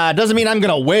doesn't mean I'm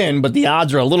going to win, but the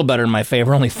odds are a little better in my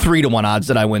favor. Only 3-1 odds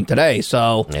that I win today.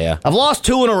 So I've lost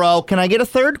 2 in a row. Can I get a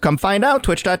third? Come find out.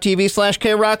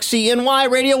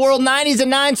 Twitch.tv/KRockCNY. Radio World 90s at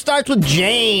 9 starts with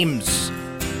James.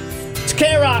 It's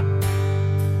K-Rock.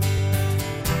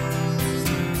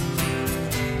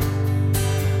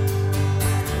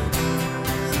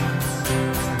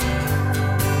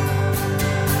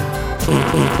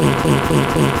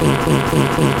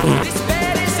 This